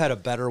should have had a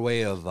better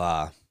way of.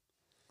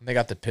 They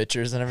got the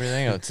pictures and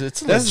everything. It's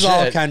This legit. is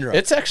all Kendra.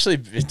 It's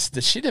actually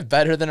she did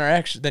better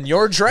than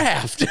your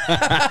draft.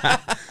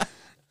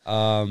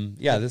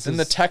 Yeah, this in is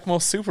the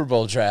Tecmo Super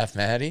Bowl draft,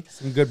 Maddie.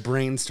 some good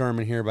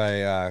brainstorming here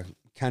by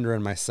Kendra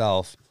and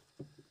myself.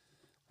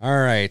 All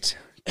right,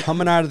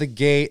 coming out of the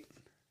gate,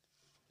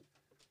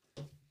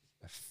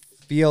 I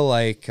feel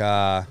like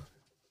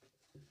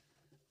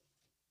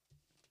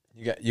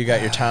you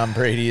got your Tom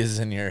Brady's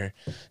and your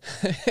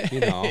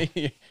your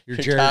your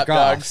Jared top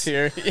dogs Goffs.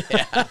 here.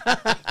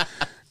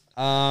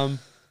 Yeah.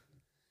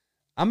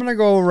 I'm gonna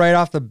go right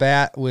off the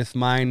bat with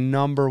my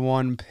number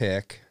one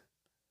pick,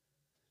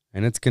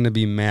 and it's gonna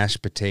be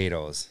mashed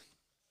potatoes.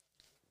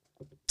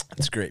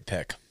 It's a great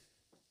pick.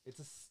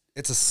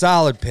 It's a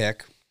solid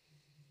pick.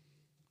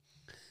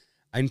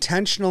 I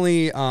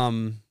intentionally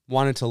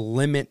wanted to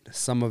limit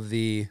some of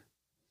the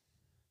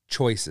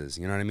choices.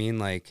 You know what I mean?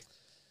 Like,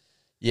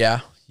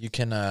 Yeah, you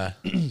can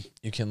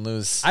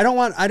lose. I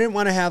didn't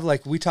want to have,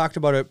 like, we talked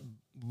about it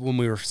when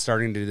we were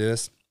starting to do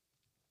this,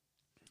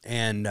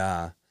 and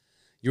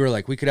you were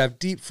like, we could have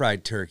deep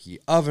fried turkey,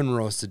 oven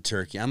roasted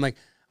turkey. I'm like,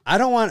 I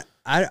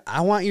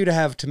want you to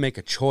have to make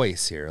a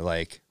choice here.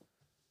 Like,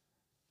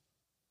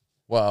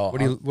 Well,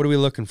 what are we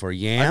looking for?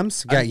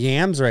 Yams? Got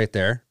yams right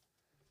there.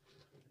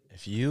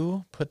 if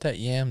you put that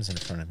yams in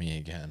front of me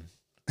again,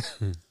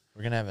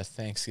 we're gonna have a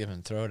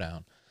Thanksgiving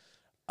throwdown.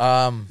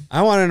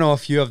 I want to know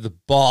if you have the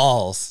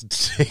balls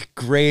to take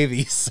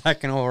gravy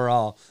second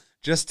overall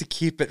just to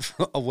keep it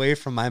away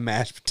from my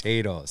mashed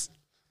potatoes.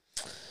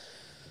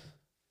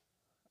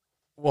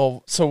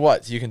 Well, so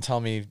what? You can tell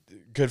me,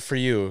 good for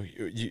you.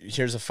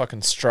 Here's a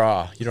fucking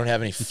straw. You don't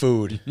have any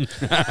food.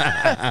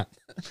 I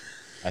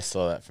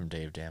stole that from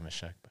Dave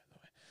Damashek, by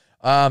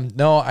the way.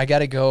 No, I got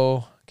to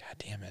go. God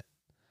damn it.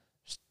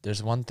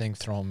 There's one thing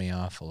throwing me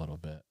off a little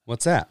bit.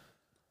 What's that?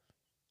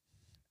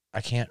 I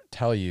can't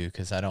tell you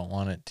because I don't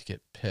want it to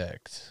get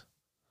picked.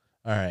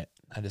 All right.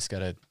 I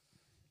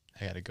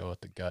got to go with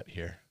the gut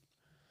here.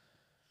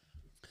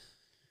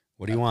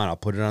 What do you want? I'll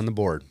put it on the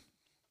board.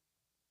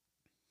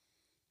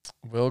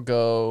 We'll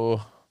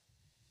go.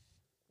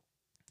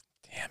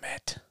 Damn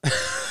it.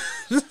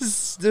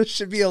 This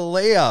should be a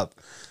layup.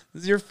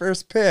 This is your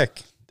first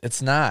pick.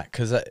 It's not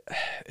because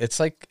it's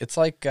like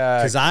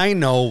Because I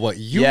know what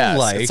you yes,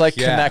 like. It's like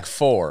Yeah. Connect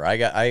Four. I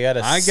got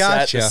to set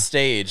gotcha. the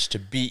stage to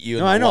beat you.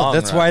 No, in the I know. long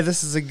That's run. why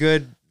this is a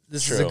good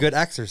True.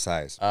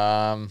 exercise.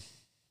 God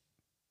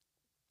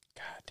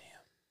damn.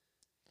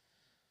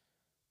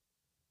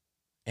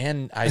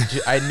 And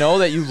I know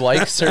that you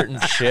like certain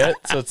shit,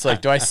 so it's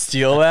like, do I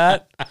steal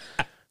that?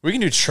 We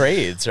can do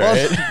trades,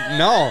 right? Well,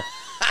 no.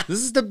 This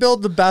is to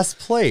build the best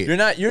plate.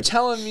 You're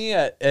telling me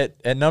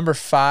at number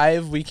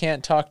 5 we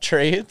can't talk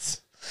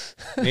trades?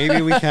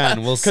 Maybe we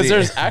can. We'll see. Because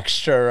there's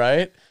extra,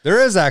 right? There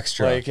is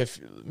extra. Like if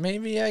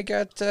maybe I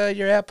got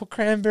your apple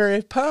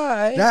cranberry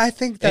pie. Yeah, I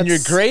think that's and your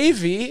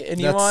gravy, and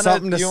you that's want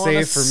something to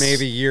save for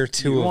maybe year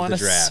 2 you of want the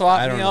to draft.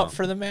 swap I don't me know. out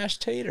for the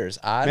mashed taters.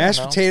 I Mashed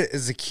don't know. potato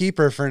is a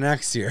keeper for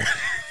next year.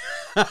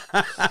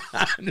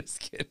 I'm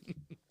just kidding.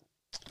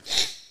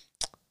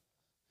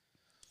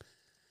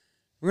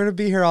 We're gonna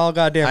be here all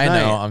goddamn I night.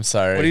 know. I'm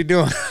sorry. What are you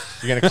doing?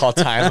 You're gonna call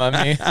time on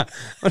me?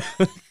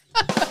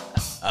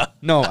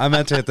 No, I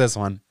meant to hit this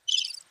one.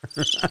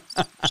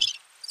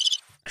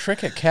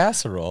 Cricket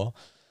casserole.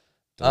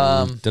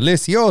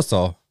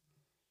 Delicioso.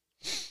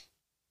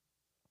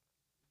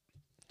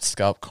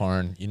 Scalp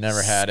corn. You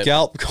never had it.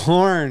 Scalloped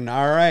corn.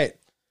 All right.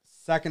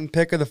 Second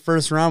pick of the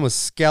first round was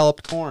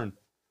scalloped corn.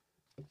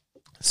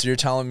 So you're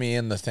telling me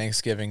in the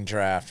Thanksgiving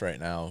draft right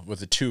now with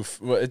the two.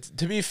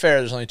 To be fair,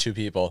 there's only 2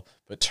 people,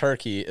 but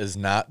turkey is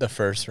not the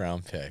first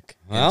round pick.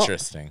 Well,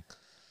 Interesting.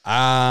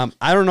 I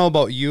don't know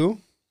about you.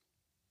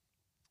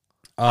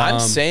 I'm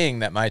saying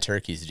that my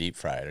turkey's deep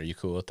fried. Are you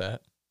cool with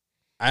that?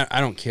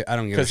 I don't care. I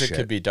don't give a Because shit. it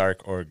could be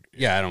dark or.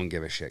 Yeah, I don't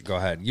give a shit. Go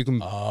ahead. You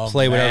can Oh,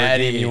 play whatever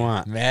Maddie, game you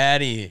want.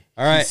 Maddie.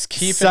 All right, He's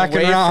keeping second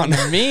away round.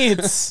 from the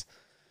meats.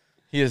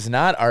 He is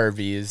not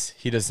Arby's.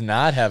 He does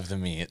not have the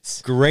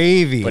meats.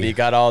 Gravy. But he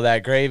got all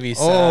that gravy,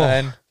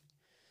 son.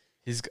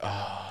 He's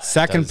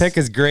Second pick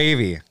is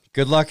gravy.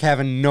 Good luck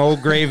having no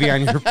gravy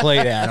on your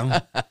plate, Adam.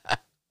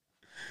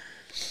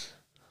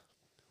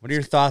 What are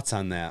your thoughts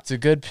on that? It's a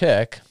good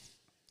pick.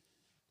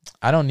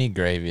 I don't need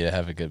gravy to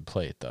have a good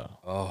plate, though.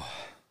 Oh,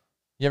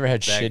 You ever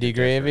had Beg to shitty differ.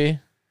 gravy?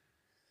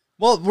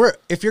 well,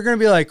 if you're gonna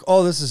be like,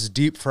 oh, this is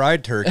deep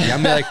fried turkey,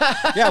 I'm gonna be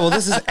like, yeah, well,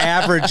 this is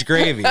average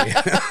gravy.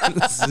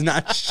 This is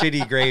not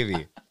shitty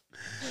gravy.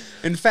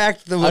 In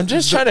fact, I'm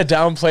just trying to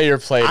downplay your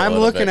plate. I'm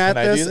looking at Can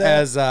I do this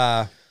that?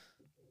 as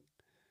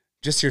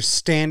just your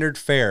standard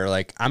fare.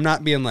 Like, I'm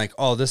not being like,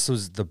 oh, this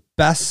was the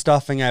best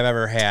stuffing I've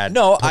ever had.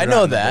 No, Put I it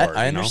know on the that. board,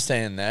 I you know?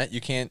 understand that.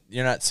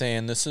 You're not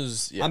saying this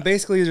is. Yeah. I'm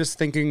basically just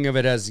thinking of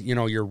it as,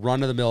 your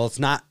run of the mill. It's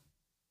not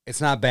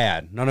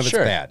bad. None of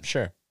sure, it's bad.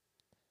 Sure.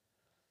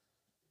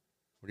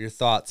 What are your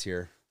thoughts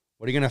here?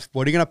 What are you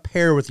gonna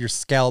pair with your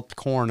scalloped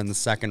corn in the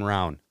second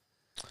round?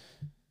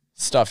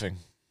 stuffing?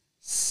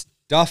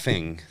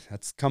 Stuffing.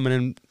 That's coming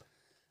in.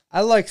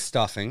 I like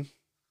stuffing.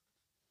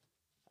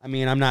 I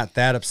mean, I'm not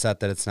that upset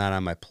that it's not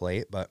on my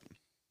plate, but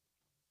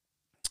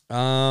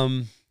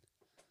we're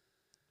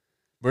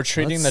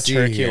treating the let's see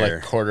turkey here.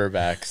 like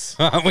quarterbacks.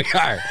 We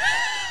are.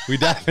 We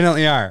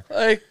definitely are.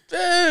 Like,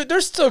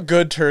 there's still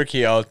good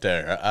turkey out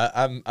there.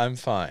 I'm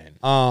fine.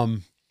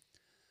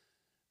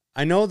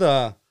 I know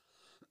the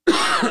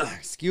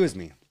excuse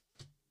me.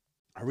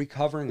 Are we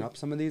covering up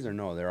some of these or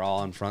no? They're all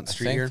on Front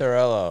Street I think here. they're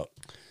all out.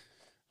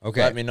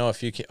 Okay. Let me know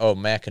if you can. Oh,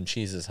 mac and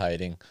cheese is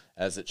hiding,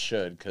 as it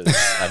should, because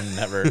I've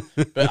never.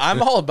 But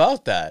I'm all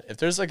about that. If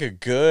there's like a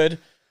good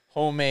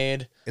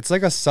homemade. It's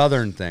like a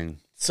Southern thing.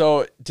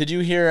 So, did you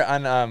hear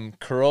on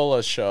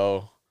Corolla's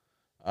show?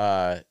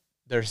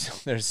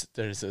 There's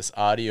this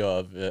audio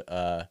of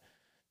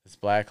this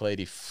black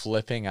lady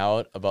flipping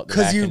out about the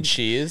mac and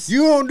cheese.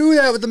 You don't do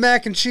that with the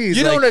mac and cheese.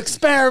 You like, don't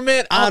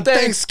experiment on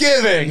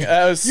Thanksgiving.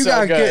 That was You so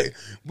gotta good.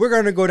 we're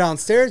gonna go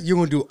downstairs. You're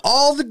gonna do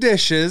all the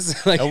dishes.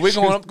 Like, And we're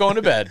going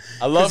to bed.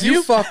 I love you.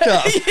 You fucked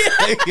up.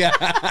 Yeah.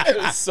 It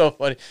was so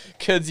funny.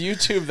 Kids,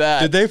 YouTube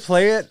that. Did they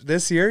play it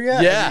this year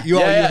yet? Yeah, You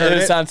heard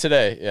it's it? on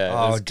today. Yeah,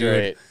 Oh, it was dude.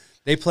 great.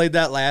 They played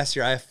that last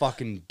year. I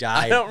fucking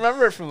died. I don't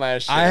remember it from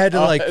last year. I had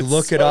to it's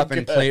look it so up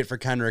and good. play it for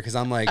Kendra because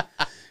I'm like,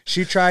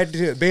 she tried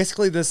to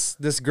basically this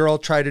girl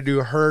tried to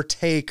do her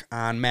take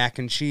on mac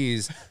and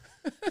cheese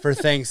for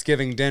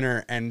Thanksgiving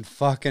dinner, and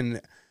fucking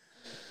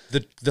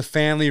the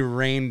family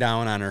rained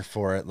down on her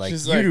for it. Like,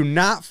 She's you like- do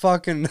not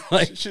fucking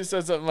like. She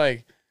said something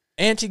like,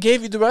 "Auntie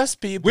gave you the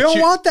recipe. But We don't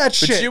you, want that but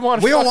shit. you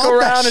want We to don't fuck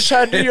want that around and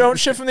try to do shit." your own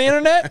shit from the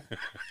internet?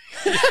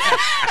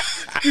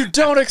 You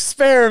don't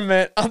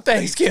experiment on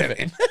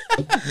Thanksgiving."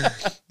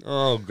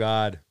 Oh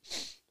God,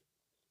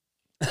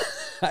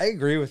 I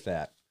agree with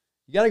that.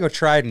 You got to go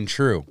tried and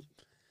true.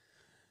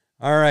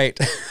 All right,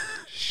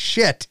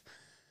 shit.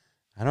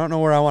 I don't know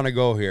where I want to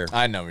go here.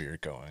 I know where you're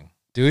going.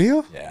 Do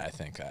you? Yeah, I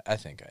think I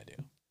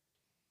do.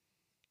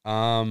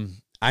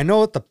 I know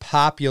what the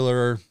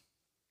popular.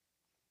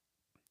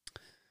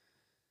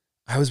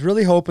 I was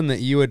really hoping that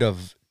you would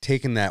have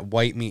taken that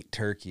white meat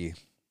turkey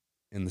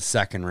in the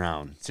second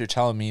round. So you're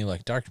telling me you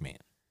like dark meat?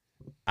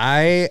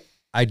 I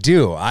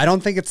do. I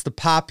don't think it's the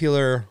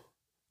popular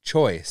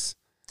choice,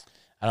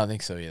 I don't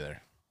think so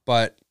either.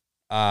 but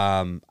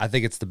I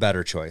think it's the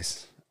better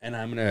choice. And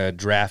I'm going to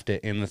draft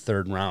it in the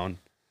third round.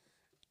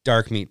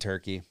 Dark meat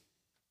turkey.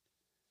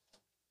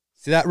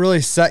 See, that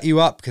really set you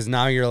up because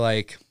now you're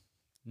like,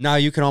 now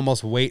you can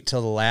almost wait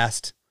till the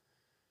last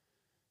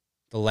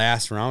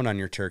round on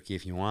your turkey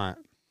if you want.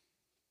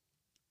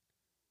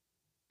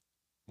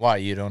 Why,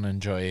 you don't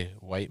enjoy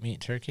white meat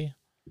turkey?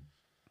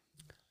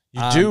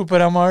 You do,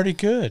 but I'm already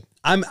good.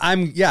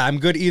 I'm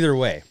good either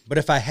way. But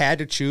if I had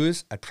to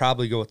choose, I'd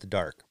probably go with the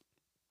dark.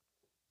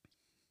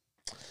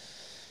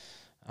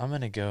 I'm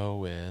gonna go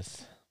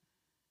with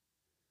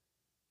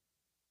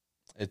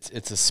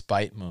it's a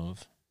spite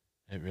move.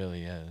 It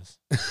really is.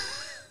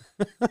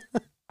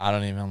 I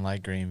don't even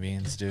like green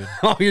beans, dude.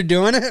 Oh, you're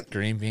doing it?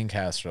 Green bean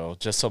casserole,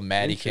 just so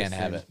Maddie can't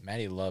have Interesting. it.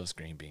 Maddie loves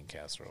green bean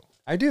casserole.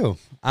 I do.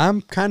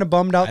 I'm kind of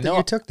bummed out that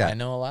you took that. I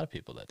know a lot of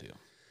people that do.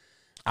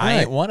 All I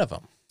right. ain't one of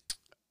them.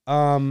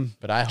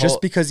 But I Just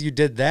hope because you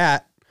did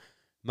that,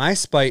 my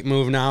spite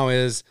move now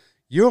is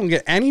you don't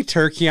get any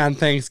turkey on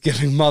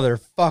Thanksgiving,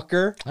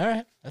 motherfucker. all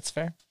right, that's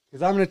fair.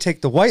 Because I'm going to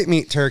take the white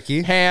meat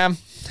turkey. Ham.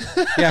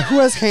 Yeah, who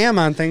has ham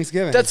on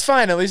Thanksgiving? That's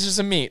fine. At least there's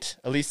a meat.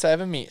 At least I have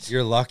a meat.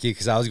 You're lucky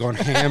because I was going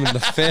ham in the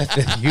fifth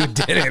and you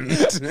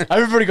didn't.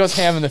 Everybody goes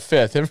ham in the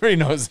fifth. Everybody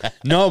knows that.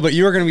 No, but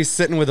you were going to be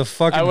sitting with a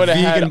fucking would've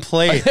vegan had-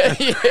 plate.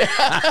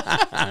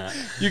 Yeah.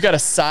 You got a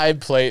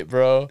side plate,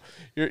 bro.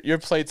 Your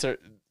plates are.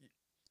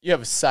 You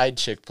have a side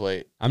chick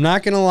plate. I'm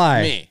not going to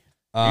lie. Me.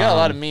 You got a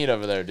lot of meat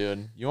over there,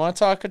 dude. You want to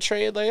talk a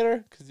trade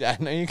later? Because I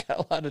know you got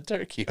a lot of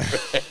turkey over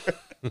there.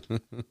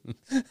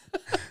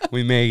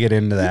 We may get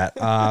into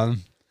that.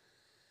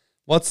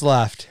 What's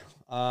left?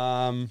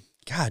 God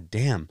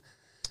damn.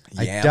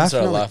 I Yams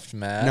definitely- are left,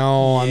 Matt.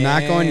 No, I'm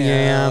not going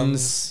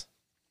yams.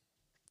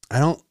 I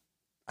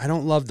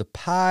don't love the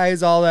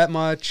pies all that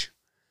much.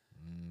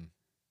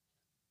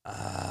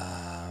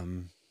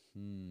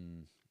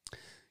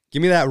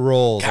 Give me that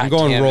rolls. I'm God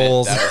going damn it.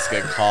 rolls. That was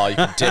a good call. You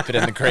can dip it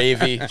in the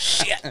gravy.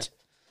 Shit.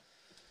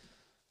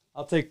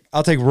 I'll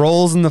take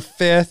rolls in the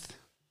fifth.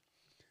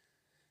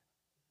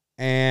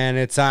 And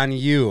it's on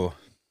you.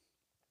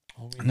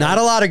 Not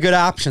a lot of good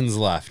options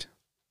left.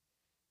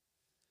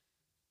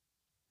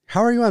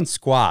 How are you on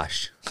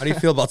squash? How do you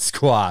feel about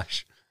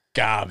squash?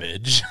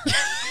 Garbage.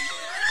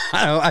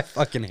 I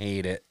fucking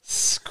hate it.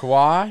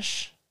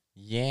 Squash,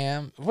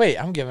 yam. Wait,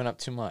 I'm giving up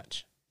too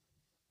much.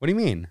 What do you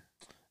mean?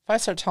 If I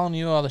start telling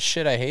you all the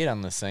shit I hate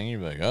on this thing, you'd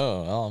be like,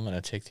 oh, well, I'm going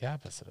to take the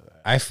opposite of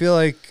that. I feel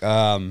like,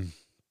 I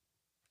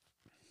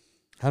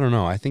don't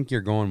know. I think you're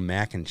going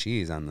mac and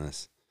cheese on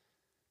this.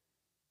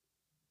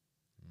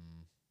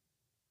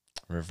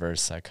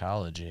 Reverse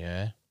psychology,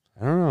 eh?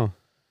 I don't know.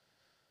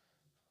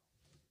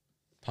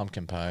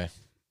 Pumpkin pie.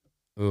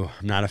 Ooh,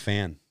 I'm not a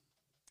fan.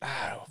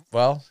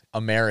 Well,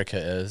 America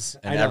is.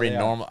 And I know every they are.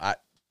 normal.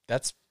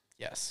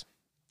 Yes.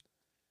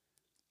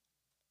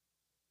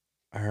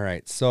 All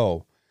right,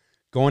 so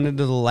going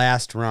into the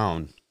last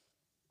round,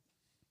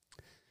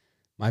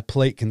 my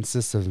plate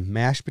consists of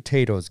mashed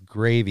potatoes,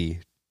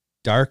 gravy,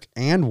 dark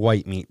and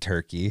white meat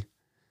turkey,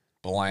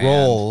 Bland.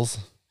 rolls,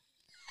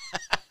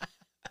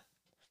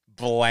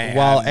 Bland.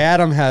 while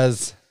Adam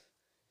has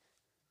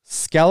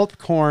scalloped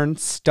corn,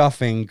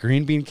 stuffing,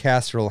 green bean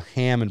casserole,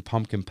 ham, and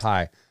pumpkin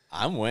pie.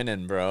 I'm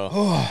winning, bro.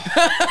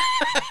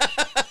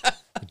 I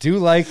do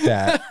like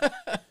that.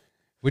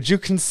 Would you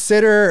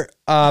consider,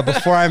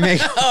 before I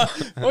make...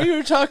 Well, you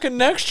were talking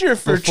next year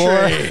for before,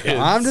 trades.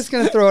 I'm just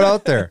going to throw it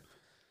out there.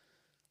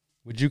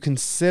 Would you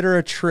consider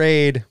a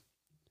trade?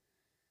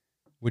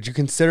 Would you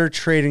consider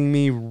trading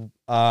me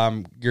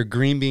your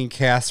green bean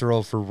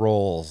casserole for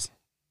rolls?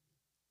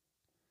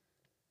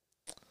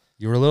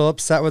 You were a little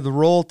upset with the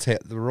roll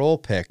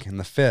pick in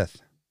the 5th.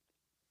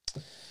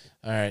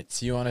 All right,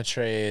 so you want to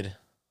trade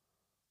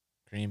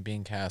green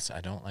bean casserole?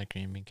 I don't like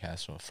green bean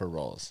casserole for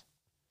rolls.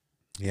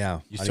 Yeah.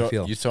 You How do throw, you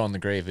feel? you throw in the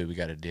gravy. We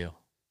got a deal.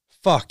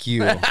 Fuck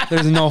you.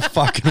 There's no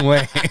fucking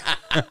way.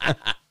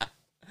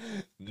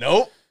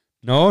 Nope.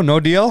 No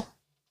deal?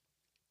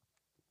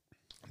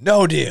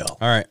 No deal.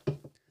 All right.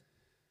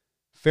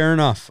 Fair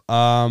enough.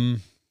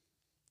 God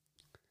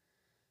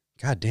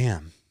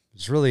damn.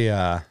 It's really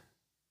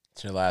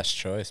It's your last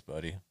choice,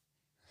 buddy.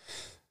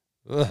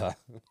 ugh.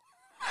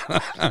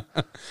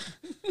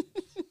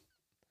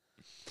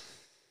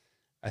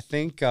 I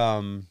think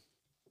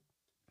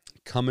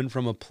coming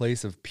from a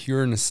place of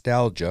pure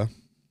nostalgia,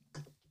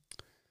 I'm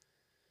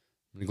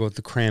gonna go with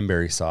the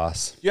cranberry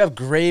sauce. You have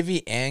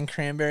gravy and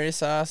cranberry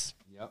sauce?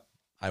 Yep.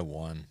 I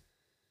won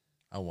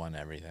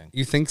everything.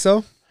 You think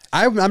so?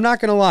 I'm not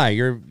gonna lie.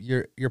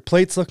 Your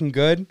plate's looking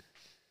good.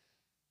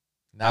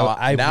 Now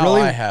I now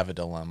really- I have a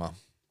dilemma.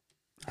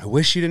 I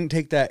wish you didn't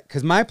take that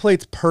because my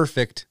plate's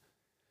perfect.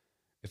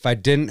 If I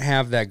didn't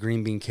have that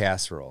green bean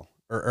casserole,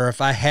 or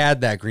if I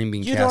had that green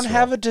bean You casserole, don't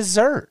have a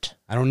dessert.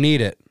 I don't need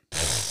it.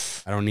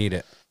 I don't need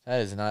it.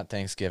 That is not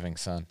Thanksgiving,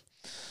 son.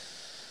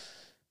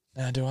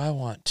 Now, do I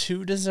want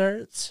 2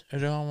 desserts, or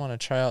do I want to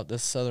try out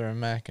this Southern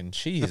mac and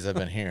cheese I've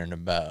been hearing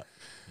about?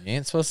 You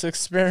ain't supposed to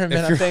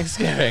experiment on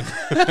Thanksgiving.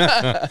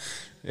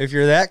 If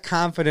you're that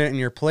confident in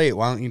your plate,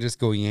 why don't you just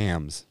go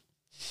yams?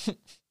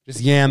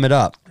 Just yam it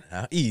up.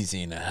 Now,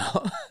 easy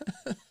now.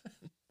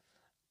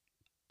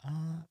 I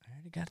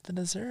already got the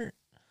dessert.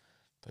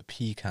 But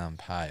pecan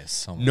pie is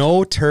so much.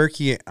 No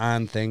turkey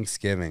on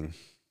Thanksgiving.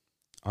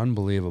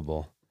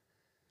 Unbelievable.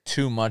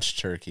 Too much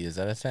turkey. Is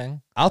that a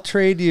thing? I'll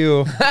trade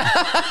you.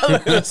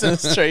 Listen to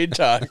straight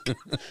talk.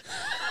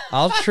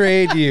 I'll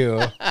trade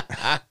you.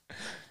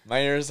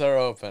 My ears are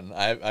open.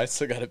 I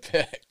still got to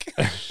pick.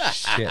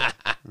 Shit.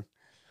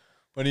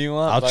 What do you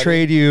want, I'll buddy?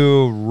 trade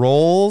you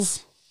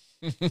rolls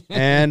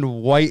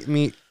and white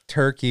meat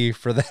turkey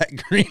for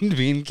that green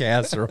bean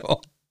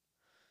casserole.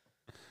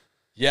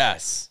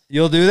 Yes.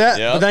 You'll do that?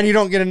 Yep. But then you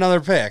don't get another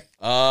pick.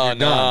 Oh, You're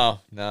no. done.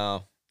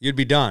 No. You'd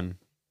be done.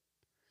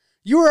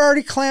 You were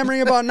already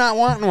clamoring about not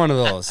wanting one of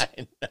those.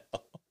 I know.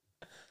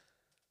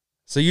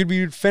 So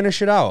you'd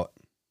finish it out.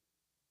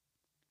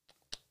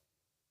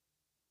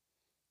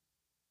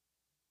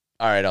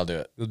 All right, I'll do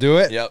it. You'll do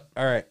it? Yep.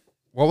 All right.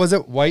 What was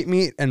it? White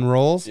meat and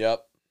rolls?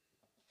 Yep.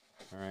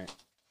 All right.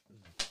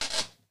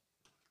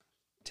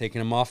 Taking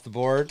them off the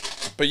board.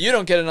 But you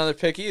don't get another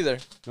pick either.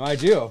 No, I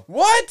do.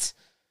 What?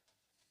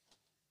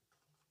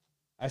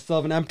 I still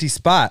have an empty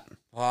spot.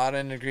 Well, I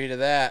didn't agree to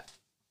that.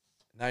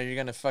 Now you're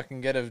going to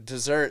fucking get a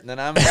dessert, and then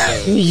I'm going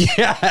to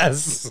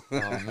Yes.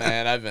 Oh,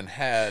 man, I've been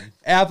had.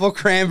 Apple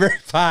cranberry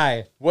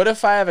pie. What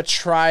if I have a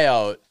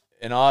tryout,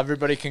 and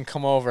everybody can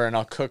come over, and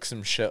I'll cook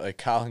some shit like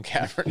Colin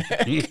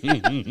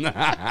Kaepernick?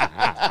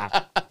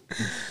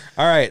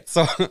 All right.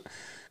 So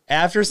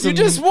after some. You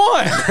just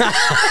won.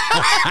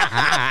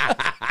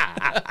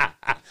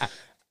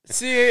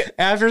 See,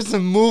 After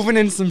some moving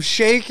and some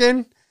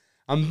shaking,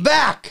 I'm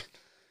back.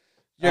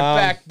 you're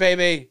back,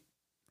 baby.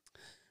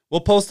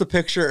 We'll post a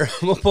picture.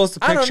 We'll post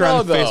a I don't picture know,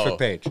 on the though. Facebook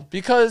page.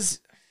 Because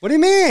What do you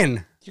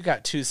mean? you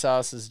got 2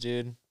 sauces,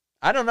 dude.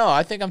 I don't know.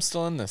 I think I'm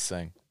still in this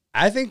thing.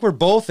 I think we're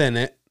both in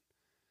it.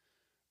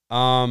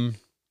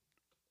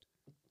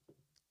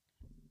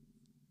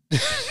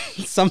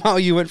 Somehow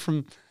you went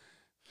from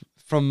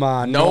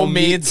No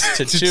meats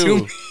to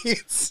 2.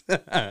 meats.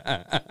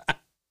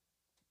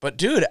 But,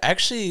 dude,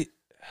 actually,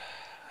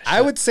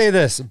 I would say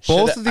this: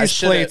 both of I these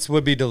shoulda- plates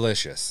would be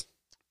delicious.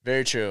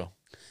 very true.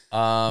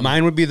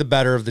 Mine would be the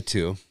better of the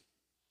 2.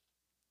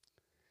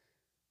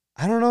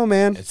 I don't know,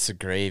 man. It's the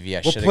gravy.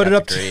 I We'll should have put got it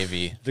up the to-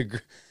 gravy.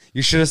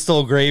 You should have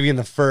stole gravy in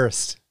the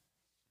first.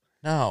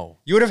 No.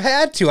 You would have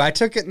had to. I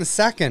took it in the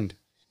second.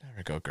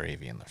 Never go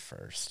gravy in the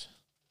first.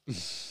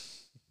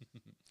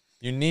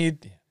 You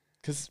need,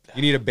 because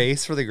You need a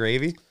base for the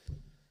gravy.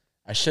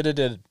 I should have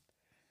did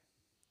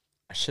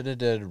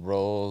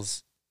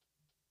rolls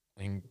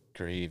and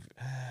gravy.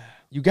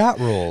 You got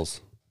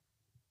rolls.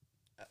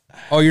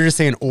 Oh, you're just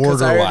saying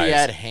Because I already order-wise.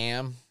 had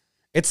ham.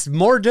 It's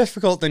more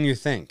difficult than you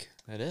think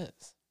It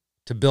is.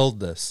 to build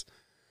this.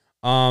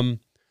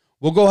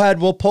 we'll go ahead.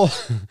 We'll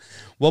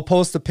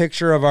post a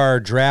picture of our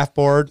draft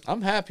board.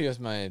 I'm happy with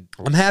my.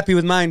 I'm happy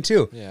with mine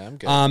too. Yeah, I'm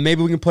good.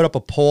 Maybe we can put up a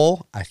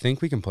poll. I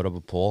think we can put up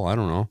a poll. I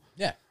don't know.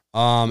 Yeah.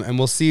 And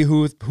we'll see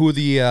who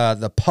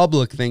the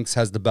public thinks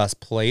has the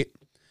best plate.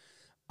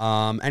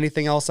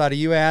 Anything else out of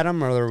you,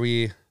 Adam, or are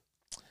we?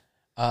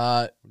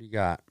 What do you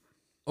got?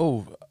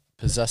 Oh,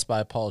 Possessed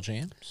by Paul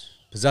James.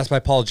 Possessed by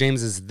Paul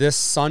James is this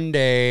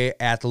Sunday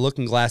at the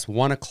Looking Glass,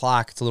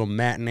 1:00. It's a little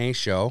matinee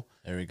show.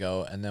 There we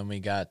go. And then we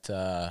got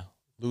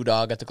Lou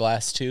Dog at the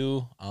Glass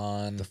 2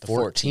 on the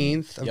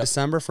 14th of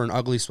December for an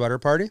ugly sweater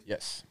party.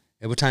 Yes.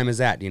 At what time is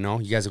that? Do you know?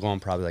 You guys are going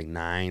probably like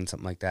 9,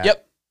 something like that.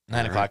 Yep. 9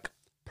 All right. o'clock.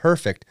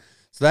 Perfect.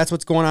 So that's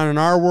what's going on in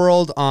our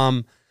world.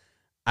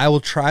 I will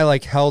try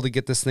like hell to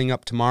get this thing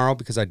up tomorrow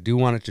because I do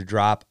want it to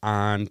drop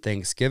on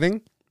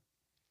Thanksgiving.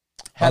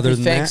 Happy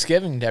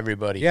Thanksgiving to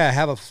everybody. Yeah,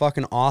 have a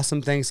fucking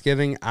awesome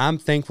Thanksgiving. I'm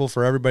thankful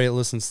for everybody that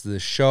listens to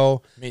this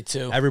show. Me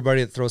too.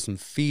 Everybody that throws some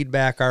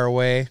feedback our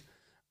way.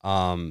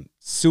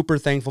 Super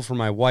thankful for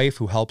my wife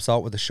who helps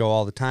out with the show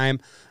all the time.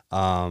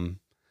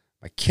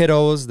 My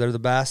kiddos, they're the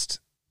best.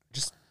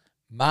 Just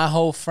my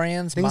whole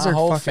friends, things my are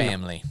whole fucking,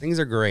 family. Things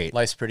are great.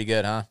 Life's pretty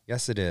good, huh?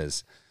 Yes, it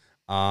is.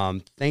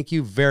 Thank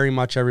you very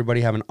much,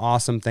 everybody. Have an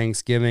awesome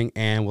Thanksgiving,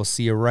 and we'll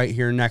see you right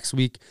here next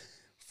week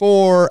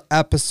for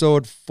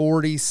episode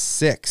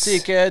 46. See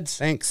you, kids.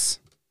 Thanks.